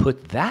 and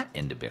put that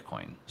into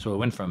Bitcoin. So it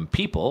went from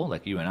people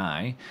like you and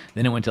I,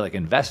 then it went to like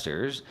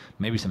investors,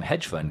 maybe some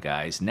hedge fund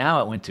guys.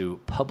 Now it went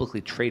to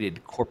publicly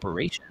traded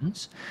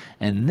corporations.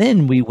 And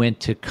then we went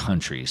to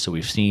countries. So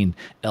we've seen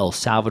El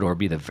Salvador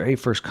be the very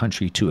first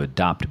country to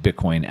adopt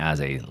Bitcoin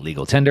as a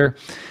legal tender.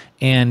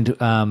 And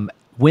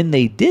when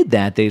they did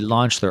that, they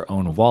launched their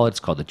own wallet. It's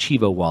called the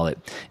Chivo wallet.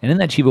 And in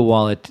that Chivo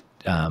wallet,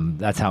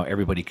 that's how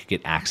everybody could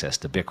get access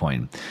to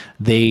Bitcoin.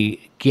 They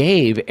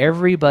gave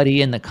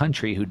everybody in the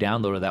country who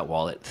downloaded that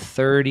wallet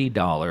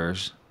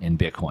 $30 in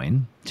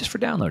Bitcoin just for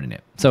downloading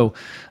it. So,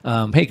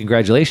 hey,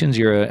 congratulations,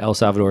 you're an El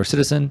Salvador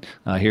citizen.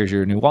 Here's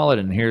your new wallet,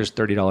 and here's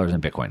 $30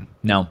 in Bitcoin.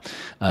 Now,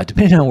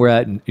 depending on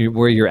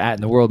where you're at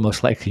in the world,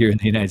 most likely you're in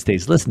the United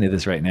States listening to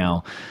this right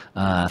now,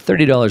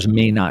 $30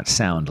 may not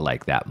sound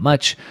like that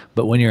much,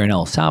 but when you're in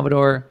El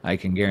Salvador, I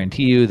can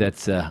guarantee you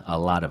that's a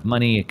lot of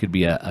money. It could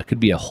be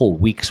a whole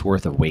week's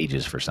worth of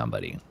wages for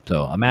somebody.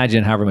 So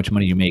imagine however much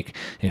money you make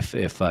if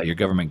your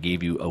government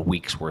gave you a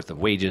week's worth of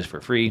wages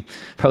for free.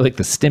 Probably like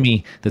the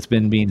stimmy that's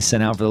been being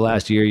sent out for the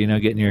last year,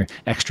 getting your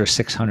extra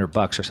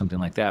 $600 or something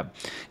like that.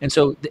 And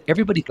so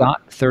everybody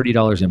got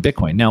 $30 in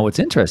Bitcoin. Now, what's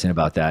interesting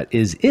about that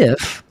is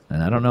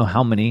and I don't know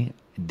how many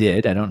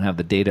did, I don't have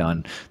the data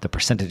on the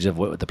percentage of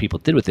what the people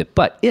did with it,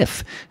 but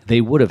if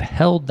they would have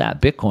held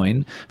that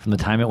Bitcoin from the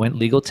time it went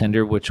legal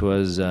tender, which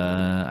was,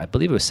 I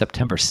believe it was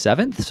September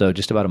 7th, so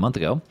just about a month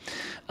ago,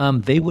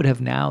 they would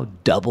have now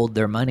doubled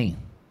their money.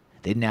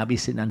 They'd now be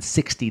sitting on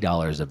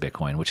 $60 of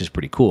Bitcoin, which is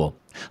pretty cool.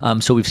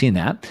 So we've seen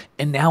that.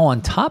 And now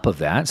on top of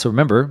that, so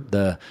remember,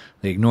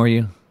 they ignore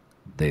you,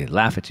 they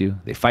laugh at you,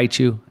 they fight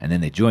you, and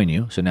then they join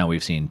you. So now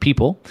we've seen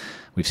people,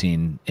 we've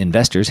seen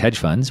investors, hedge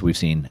funds, we've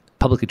seen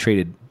publicly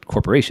traded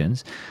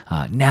corporations.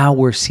 Now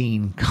we're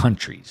seeing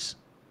countries.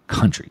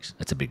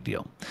 That's a big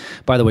deal.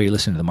 By the way, you're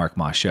listening to the Mark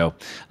Moss Show.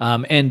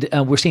 And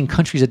we're seeing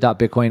countries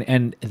adopt Bitcoin,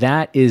 and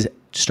that is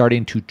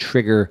starting to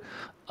trigger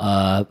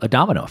a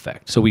domino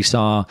effect. So we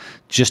saw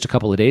just a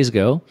couple of days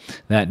ago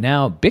that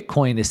now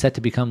Bitcoin is set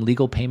to become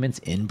legal payments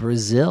in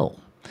Brazil.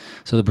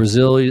 So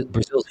Brazil's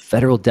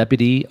federal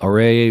deputy,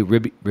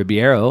 Aurélio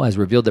Ribeiro, has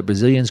revealed that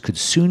Brazilians could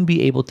soon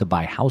be able to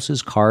buy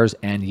houses, cars,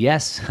 and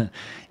yes,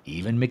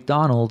 even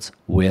McDonald's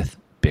with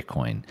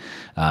Bitcoin.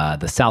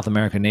 The South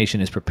American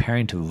nation is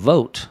preparing to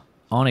vote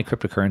on a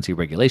cryptocurrency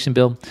regulation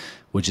bill,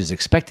 which is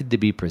expected to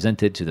be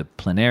presented to the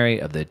plenary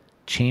of the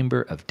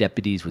Chamber of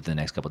Deputies within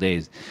the next couple of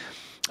days.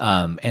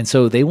 And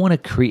so they want to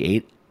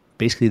create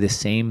basically the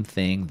same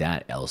thing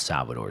that El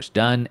Salvador's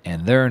done,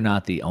 and they're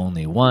not the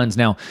only ones.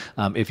 Now,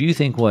 if you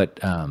think what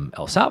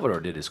El Salvador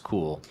did is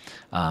cool,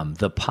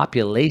 the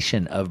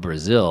population of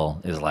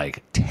Brazil is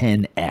like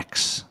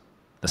 10x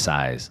the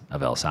size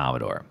of El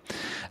Salvador.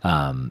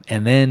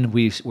 And then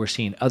we're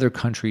seeing other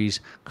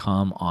countries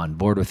come on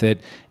board with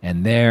it,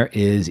 and there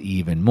is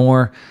even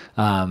more.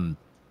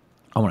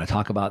 I want to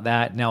talk about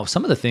that. Now,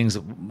 some of the things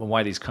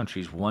why these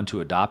countries want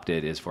to adopt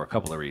it is for a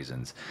couple of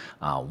reasons.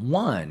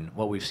 One,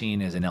 what we've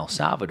seen is in El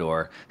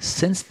Salvador,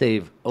 since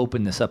they've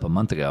opened this up a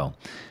month ago,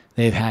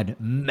 they've had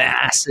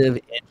massive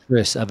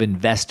interest of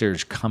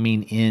investors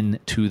coming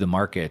into the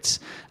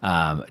markets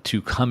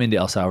to come into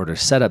El Salvador,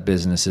 to set up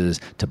businesses,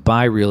 to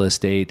buy real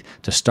estate,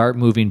 to start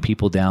moving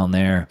people down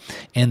there,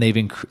 and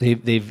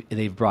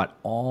they've brought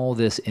all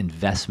this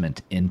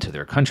investment into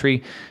their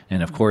country.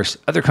 And of course,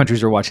 other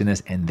countries are watching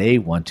this, and they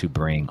want to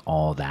bring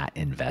all that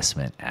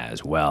investment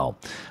as well.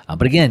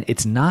 But again,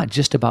 it's not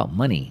just about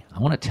money. I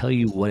want to tell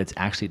you what it's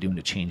actually doing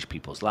to change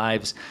people's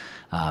lives.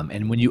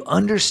 And when you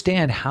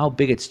understand how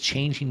big it's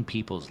changing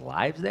people's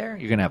lives there,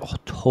 you're going to have a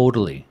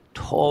totally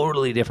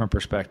different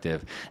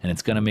perspective, and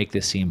it's going to make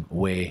this seem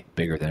way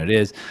bigger than it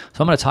is.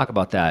 So I'm going to talk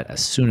about that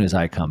as soon as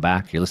I come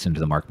back. You're listening to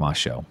The Mark Moss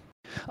Show.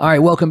 All right,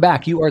 welcome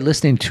back. You are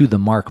listening to The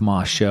Mark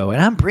Moss Show,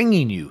 and I'm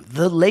bringing you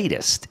the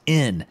latest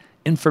in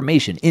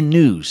information, in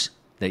news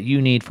that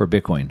you need for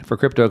Bitcoin, for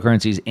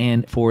cryptocurrencies,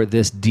 and for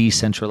this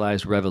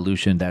decentralized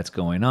revolution that's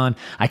going on.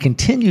 I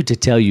continue to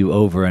tell you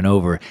over and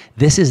over,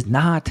 this is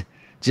not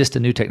just a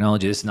new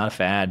technology. This is not a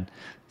fad.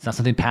 It's not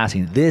something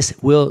passing. This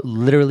will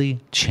literally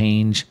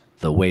change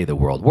the way the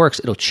world works.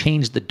 It'll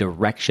change the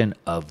direction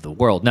of the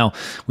world. Now,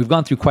 we've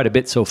gone through quite a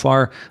bit so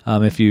far.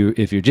 If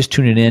you're just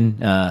tuning in,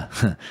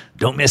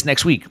 don't miss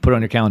next week. Put it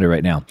on your calendar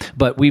right now.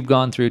 But we've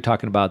gone through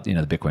talking about the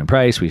Bitcoin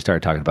price. We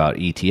started talking about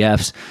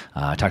ETFs.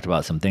 Talked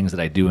about some things that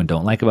I do and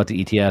don't like about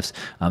the ETFs.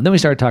 Then we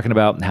started talking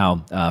about how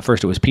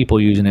first it was people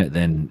using it,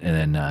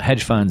 then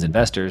hedge funds,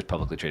 investors,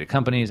 publicly traded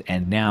companies,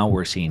 and now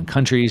we're seeing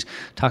countries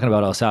talking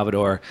about El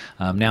Salvador.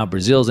 Now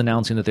Brazil's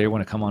announcing that they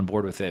want to come on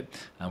board with it.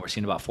 We're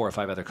seeing about 4 or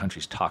 5 other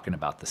countries talking talking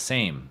about the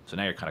same. So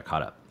now you're kind of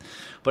caught up.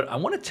 But I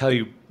want to tell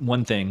you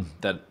one thing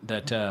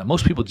that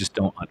most people just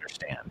don't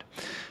understand.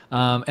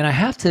 And I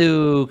have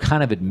to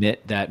kind of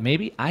admit that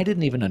maybe I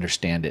didn't even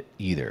understand it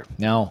either.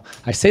 Now,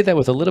 I say that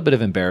with a little bit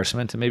of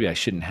embarrassment, and maybe I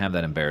shouldn't have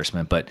that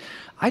embarrassment, but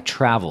I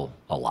travel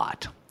a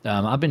lot.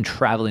 I've been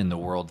traveling the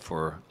world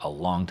for a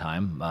long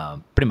time,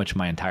 pretty much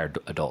my entire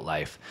adult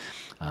life.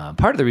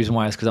 Part of the reason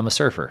why is because I'm a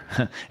surfer.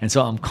 And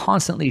so I'm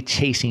constantly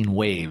chasing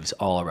waves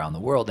all around the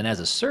world. And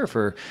as a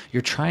surfer,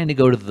 you're trying to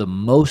go to the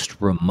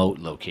most remote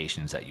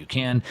locations that you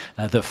can.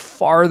 The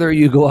farther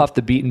you go off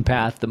the beaten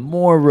path, the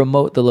more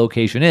remote the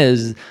location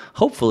is,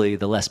 hopefully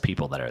the less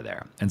people that are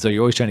there. And so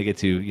you're always trying to get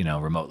to,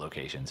 remote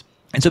locations.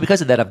 And so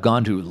because of that, I've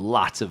gone to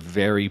lots of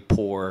very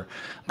poor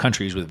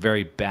countries with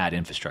very bad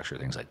infrastructure,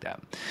 things like that.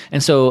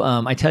 And so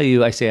I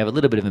say I have a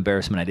little bit of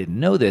embarrassment. I didn't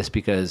know this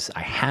because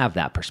I have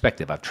that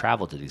perspective. I've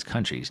traveled to these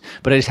countries,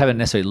 but I just haven't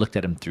necessarily looked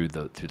at them through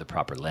the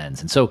proper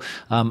lens. And so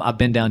I've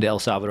been down to El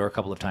Salvador a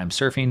couple of times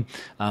surfing.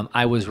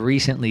 I was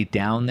recently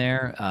down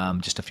there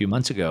just a few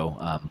months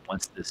ago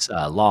once this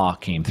law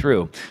came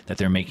through that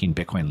they're making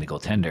Bitcoin legal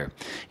tender.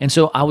 And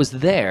so I was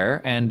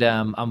there, and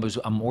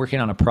I'm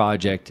working on a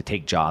project to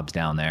take jobs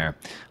down there.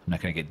 I'm not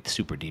going to get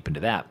super deep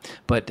into that.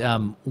 But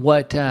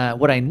what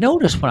I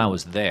noticed when I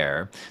was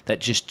there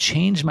that just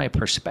changed my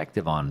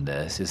perspective on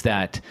this is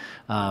that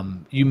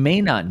you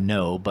may not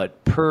know,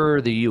 but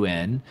per the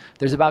UN,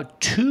 there's about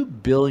 2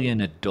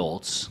 billion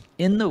adults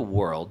in the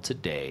world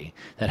today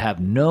that have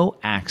no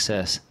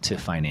access to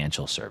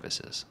financial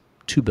services.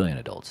 2 billion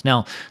adults.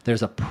 Now,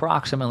 there's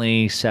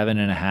approximately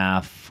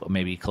 7.5,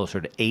 maybe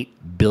closer to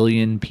 8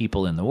 billion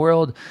people in the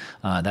world.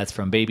 That's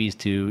from babies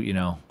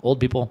to, old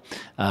people,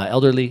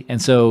 elderly.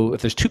 And so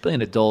if there's 2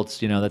 billion adults,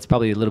 that's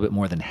probably a little bit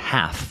more than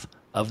half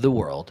of the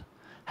world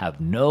have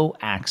no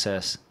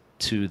access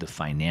to the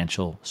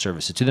financial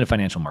services, to the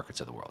financial markets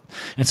of the world.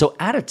 And so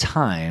at a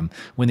time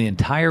when the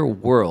entire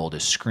world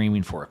is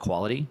screaming for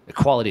equality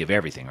of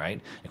everything, right?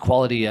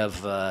 Equality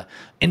of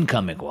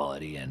income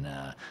equality and,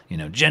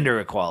 gender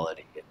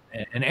equality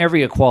and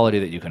every equality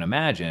that you can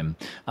imagine,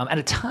 at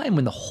a time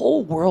when the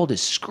whole world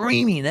is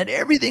screaming that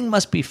everything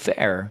must be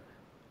fair,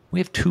 we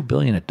have 2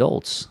 billion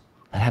adults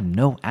that have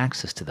no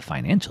access to the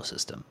financial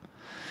system.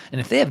 And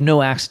if they have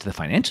no access to the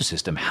financial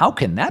system, how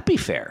can that be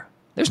fair?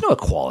 There's no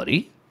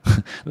equality.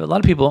 A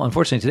lot of people,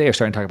 unfortunately, today are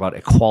starting to talk about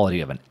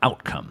equality of an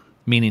outcome,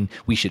 meaning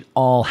we should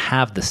all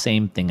have the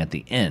same thing at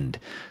the end.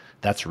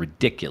 That's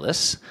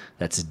ridiculous.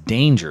 That's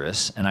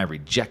dangerous, and I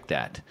reject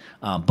that.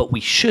 But we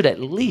should at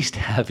least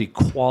have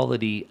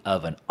equality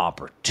of an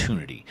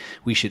opportunity.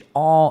 We should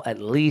all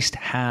at least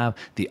have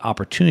the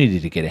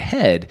opportunity to get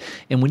ahead.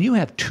 And when you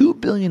have 2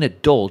 billion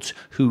adults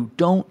who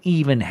don't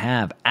even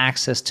have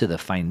access to the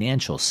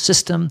financial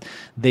system,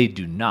 they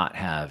do not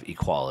have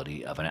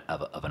equality of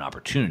an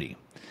opportunity.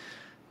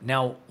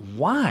 Now,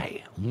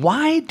 why?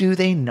 Why do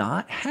they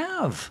not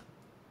have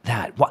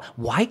that?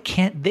 Why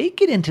can't they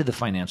get into the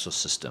financial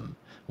system?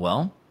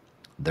 Well,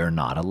 they're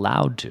not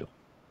allowed to.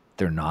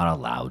 They're not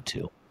allowed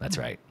to. That's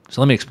right. So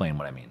let me explain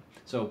what I mean.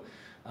 So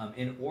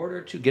in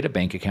order to get a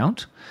bank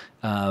account,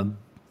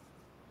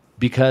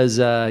 because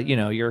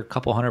your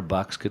couple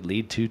 $100 could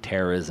lead to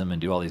terrorism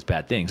and do all these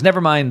bad things. Never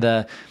mind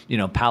the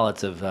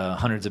pallets of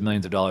hundreds of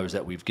millions of dollars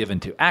that we've given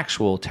to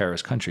actual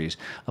terrorist countries,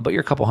 but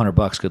your couple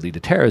 $100 could lead to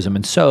terrorism.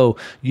 And so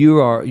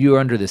you're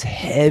under this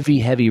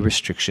heavy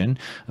restriction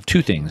of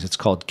two things. It's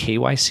called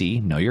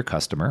KYC, Know Your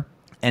Customer,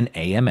 and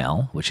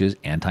AML, which is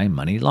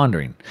anti-money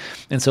laundering.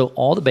 And so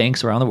all the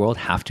banks around the world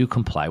have to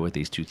comply with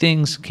these two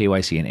things,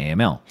 KYC and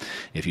AML.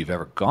 If you've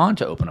ever gone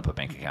to open up a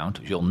bank account,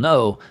 you'll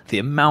know the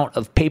amount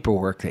of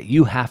paperwork that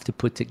you have to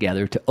put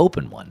together to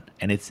open one.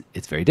 And it's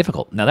very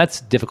difficult. Now, that's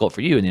difficult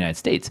for you in the United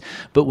States.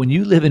 But when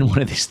you live in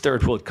one of these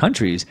third world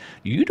countries,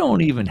 you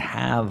don't even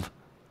have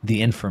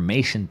the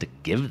information to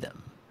give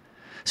them.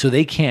 So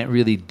they can't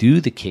really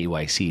do the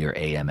KYC or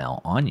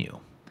AML on you.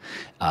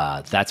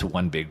 That's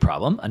one big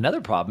problem. Another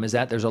problem is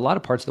that there's a lot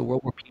of parts of the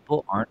world where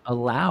people aren't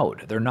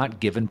allowed. They're not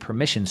given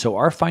permission. So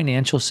our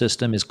financial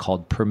system is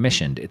called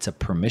permissioned. It's a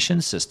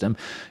permission system.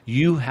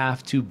 You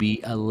have to be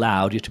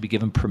allowed, you have to be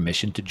given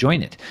permission to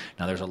join it.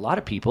 Now, there's a lot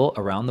of people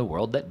around the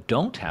world that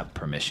don't have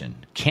permission,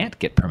 can't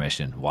get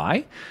permission.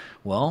 Why?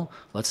 Well,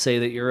 let's say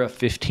that you're a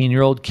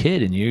 15-year-old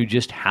kid and you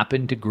just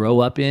happen to grow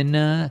up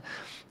in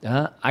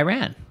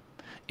Iran.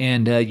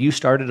 And you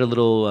started a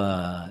little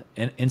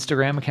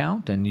Instagram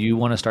account and you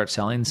want to start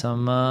selling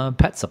some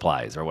pet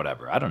supplies or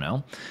whatever. I don't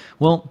know.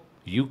 Well,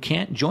 you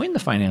can't join the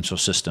financial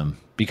system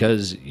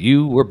because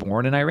you were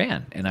born in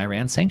Iran and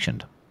Iran's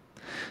sanctioned.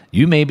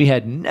 You maybe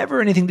had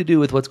never anything to do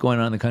with what's going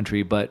on in the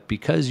country, but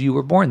because you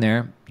were born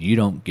there, you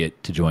don't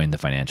get to join the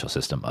financial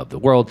system of the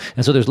world.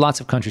 And so there's lots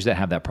of countries that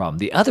have that problem.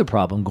 The other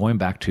problem, going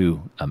back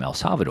to El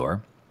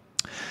Salvador,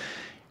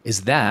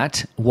 is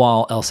that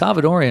while El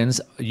Salvadorians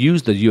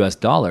use the U.S.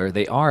 dollar,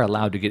 they are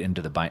allowed to get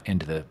into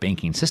the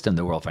banking system,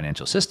 the world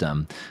financial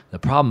system. The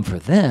problem for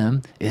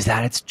them is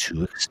that it's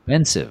too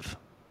expensive.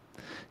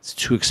 It's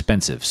too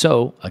expensive.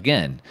 So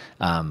again,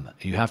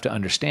 you have to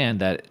understand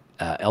that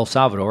El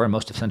Salvador and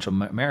most of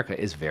Central America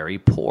is very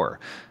poor,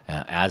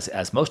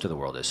 as most of the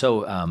world is.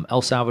 So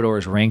El Salvador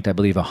is ranked, I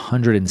believe,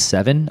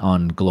 107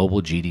 on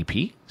global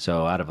GDP.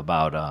 So out of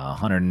about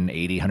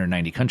 180,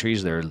 190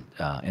 countries, they're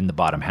in the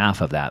bottom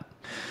half of that.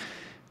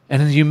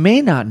 And you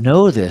may not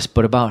know this,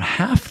 but about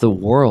half the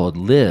world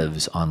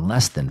lives on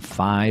less than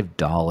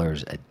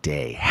 $5 a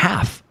day.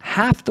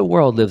 Half the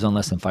world lives on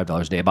less than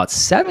 $5 a day. About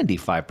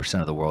 75%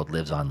 of the world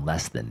lives on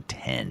less than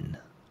 10.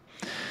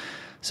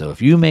 So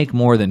if you make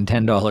more than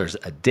 $10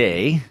 a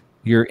day,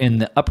 you're in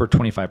the upper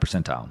 25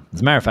 percentile. As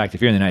a matter of fact,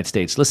 if you're in the United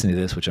States listening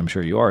to this, which I'm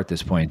sure you are at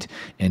this point,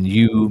 and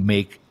you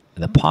make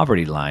the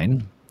poverty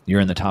line, you're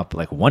in the top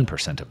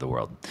 1% of the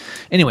world.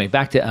 Anyway,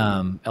 back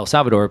to El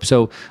Salvador.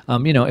 So,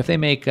 if they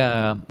make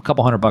a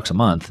couple $100 a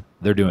month,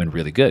 they're doing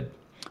really good.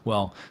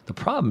 Well, the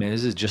problem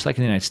is just like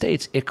in the United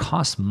States, it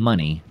costs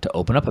money to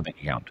open up a bank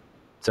account.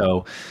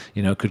 So,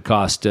 it could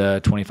cost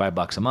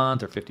 $25 a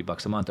month or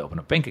 $50 a month to open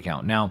a bank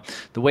account. Now,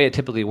 the way it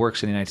typically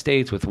works in the United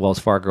States with Wells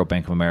Fargo,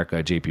 Bank of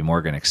America, JP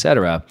Morgan, et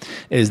cetera,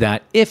 is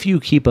that if you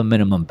keep a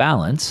minimum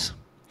balance,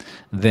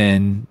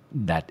 then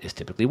that is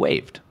typically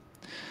waived.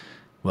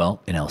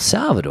 Well, in El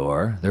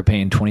Salvador, they're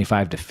paying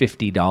 $25 to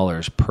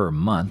 $50 per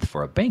month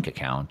for a bank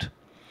account,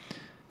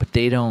 but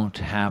they don't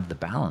have the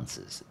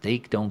balances. They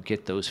don't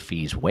get those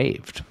fees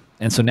waived.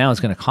 And so now it's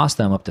going to cost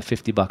them up to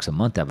 $50 a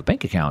month to have a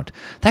bank account.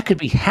 That could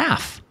be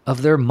half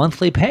of their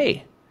monthly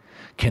pay.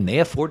 Can they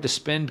afford to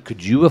spend?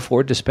 Could you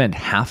afford to spend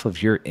half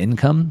of your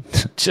income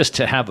just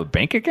to have a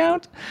bank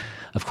account?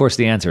 Of course,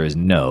 the answer is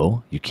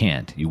no, you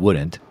can't. You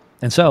wouldn't.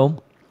 And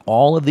so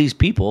all of these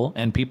people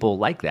and people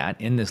like that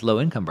in this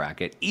low income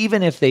bracket,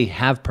 even if they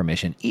have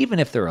permission, even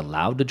if they're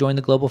allowed to join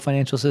the global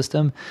financial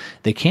system,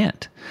 they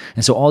can't.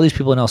 And so all these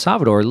people in El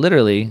Salvador,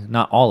 literally,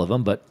 not all of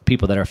them, but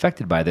people that are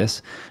affected by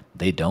this,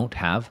 they don't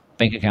have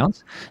bank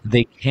accounts.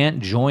 They can't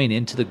join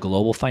into the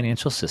global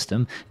financial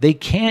system. They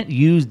can't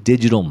use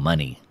digital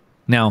money.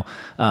 Now,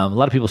 a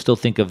lot of people still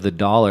think of the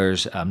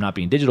dollars not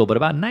being digital, but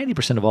about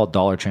 90% of all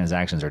dollar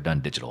transactions are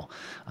done digital.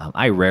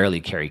 I rarely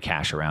carry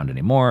cash around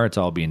anymore. It's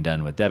all being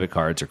done with debit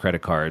cards or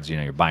credit cards.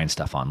 You're buying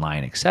stuff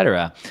online, et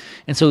cetera.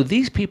 And so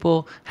these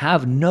people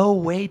have no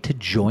way to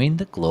join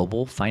the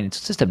global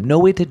financial system, no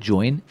way to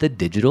join the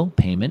digital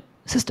payment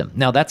system.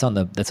 Now, that's on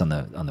the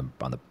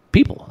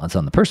people. That's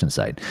on the person's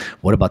side.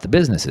 What about the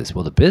businesses?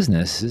 Well, the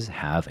businesses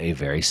have a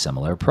very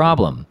similar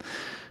problem.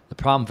 The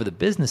problem for the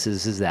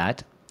businesses is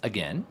that,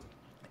 again,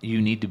 you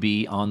need to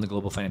be on the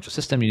global financial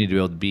system. You need to be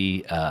able to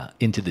be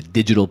into the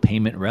digital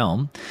payment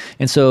realm.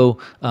 And so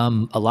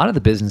a lot of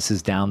the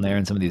businesses down there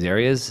in some of these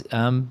areas,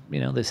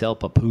 they sell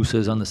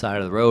pupusas on the side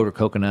of the road or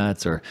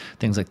coconuts or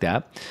things like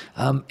that.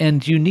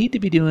 And you need to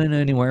be doing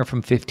anywhere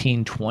from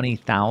 $15,000,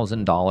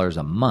 $20,000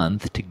 a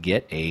month to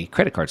get a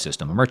credit card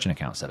system, a merchant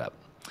account set up.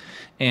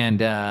 And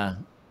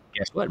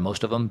guess what?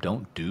 Most of them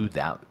don't do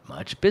that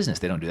much business.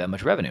 They don't do that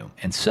much revenue.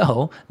 And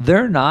so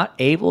they're not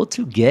able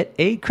to get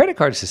a credit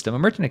card system, a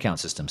merchant account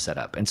system set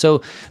up. And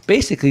so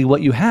basically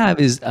what you have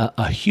is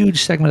a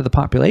huge segment of the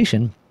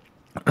population.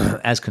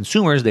 As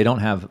consumers, they don't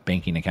have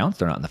banking accounts.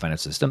 They're not in the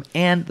financial system.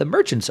 And the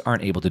merchants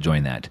aren't able to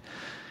join that.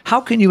 How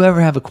can you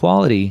ever have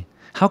equality?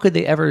 How could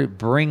they ever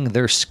bring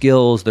their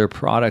skills, their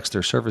products,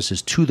 their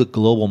services to the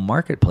global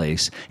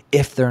marketplace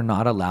if they're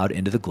not allowed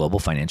into the global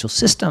financial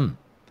system?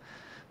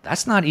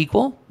 That's not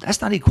equal.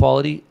 That's not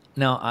equality.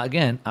 Now,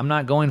 again, I'm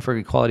not going for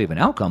equality of an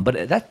outcome, but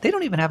they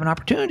don't even have an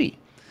opportunity.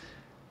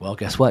 Well,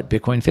 guess what?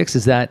 Bitcoin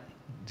fixes that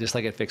just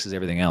like it fixes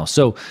everything else.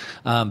 So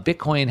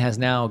Bitcoin has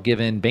now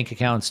given bank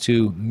accounts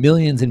to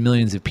millions and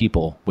millions of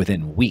people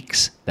within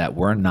weeks that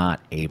were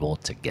not able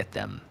to get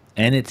them.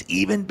 And it's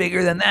even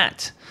bigger than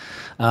that.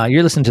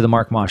 You're listening to The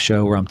Mark Moss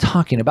Show, where I'm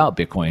talking about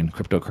Bitcoin,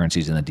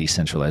 cryptocurrencies, and the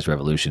decentralized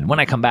revolution. When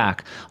I come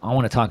back, I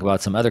want to talk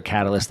about some other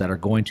catalysts that are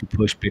going to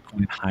push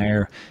Bitcoin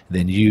higher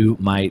than you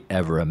might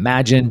ever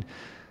imagine.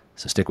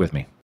 So stick with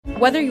me.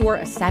 Whether you're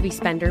a savvy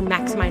spender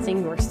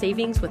maximizing your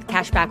savings with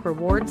cashback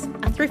rewards,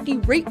 a thrifty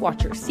rate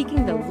watcher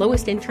seeking the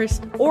lowest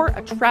interest, or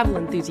a travel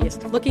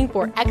enthusiast looking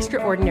for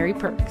extraordinary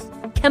perks,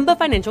 Kemba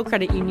Financial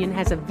Credit Union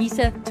has a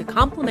visa to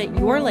complement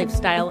your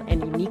lifestyle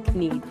and unique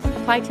needs.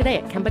 Apply today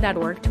at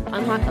Kemba.org to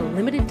unlock a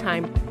limited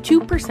time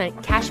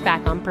 2% cash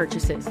back on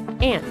purchases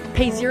and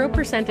pay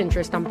 0%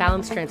 interest on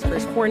balance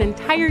transfers for an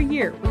entire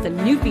year with a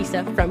new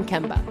visa from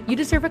Kemba. You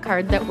deserve a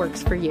card that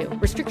works for you.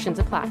 Restrictions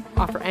apply.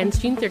 Offer ends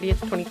June 30th,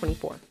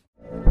 2024.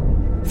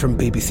 From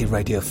BBC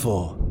Radio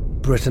 4,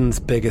 Britain's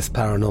biggest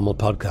paranormal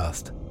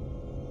podcast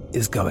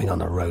is going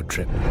on a road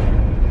trip.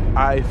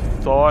 I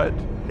thought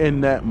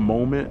in that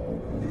moment,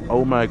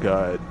 oh my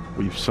God,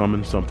 we've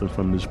summoned something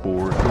from this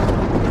board.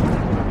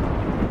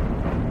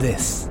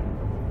 This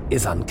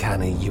is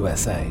Uncanny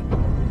USA.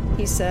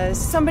 He says,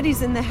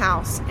 somebody's in the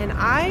house, and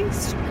I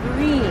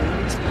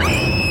screamed.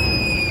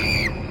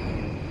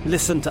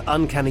 Listen to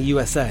Uncanny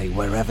USA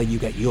wherever you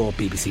get your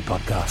BBC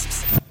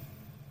podcasts,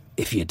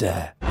 if you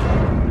dare.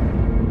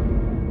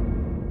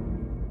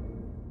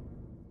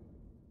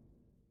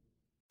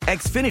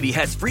 Xfinity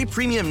has free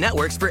premium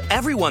networks for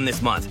everyone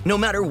this month, no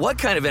matter what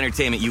kind of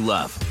entertainment you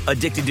love.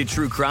 Addicted to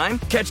true crime?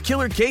 Catch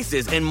killer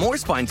cases and more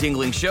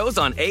spine-tingling shows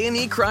on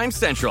A&E Crime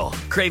Central.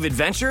 Crave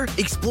adventure?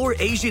 Explore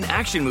Asian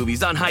action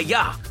movies on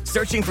Hi-Ya.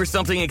 Searching for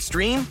something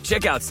extreme?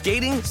 Check out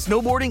skating,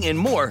 snowboarding, and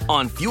more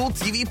on Fuel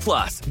TV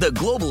Plus, the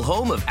global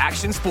home of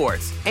action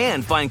sports.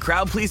 And find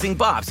crowd-pleasing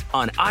bops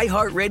on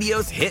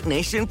iHeartRadio's Hit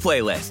Nation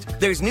playlist.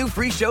 There's new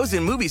free shows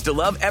and movies to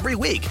love every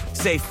week.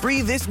 Say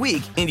free this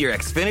week in your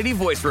Xfinity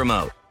voice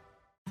remote.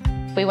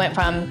 We went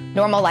from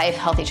normal life,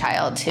 healthy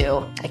child to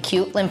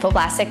acute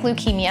lymphoblastic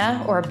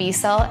leukemia, or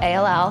B-cell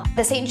ALL.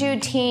 The St.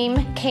 Jude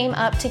team came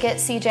up to get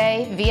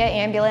CJ via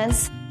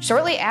ambulance.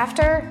 Shortly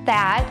after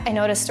that, I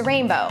noticed a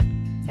rainbow.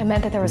 It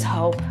meant that there was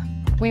hope.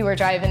 We were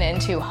driving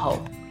into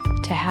hope.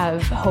 To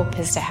have hope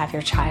is to have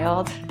your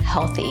child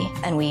healthy,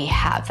 and we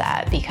have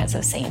that because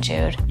of St.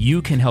 Jude.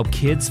 You can help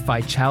kids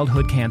fight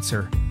childhood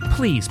cancer.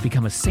 Please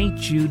become a St.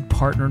 Jude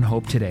Partner in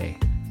Hope today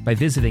by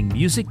visiting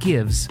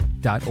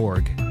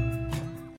musicgives.org.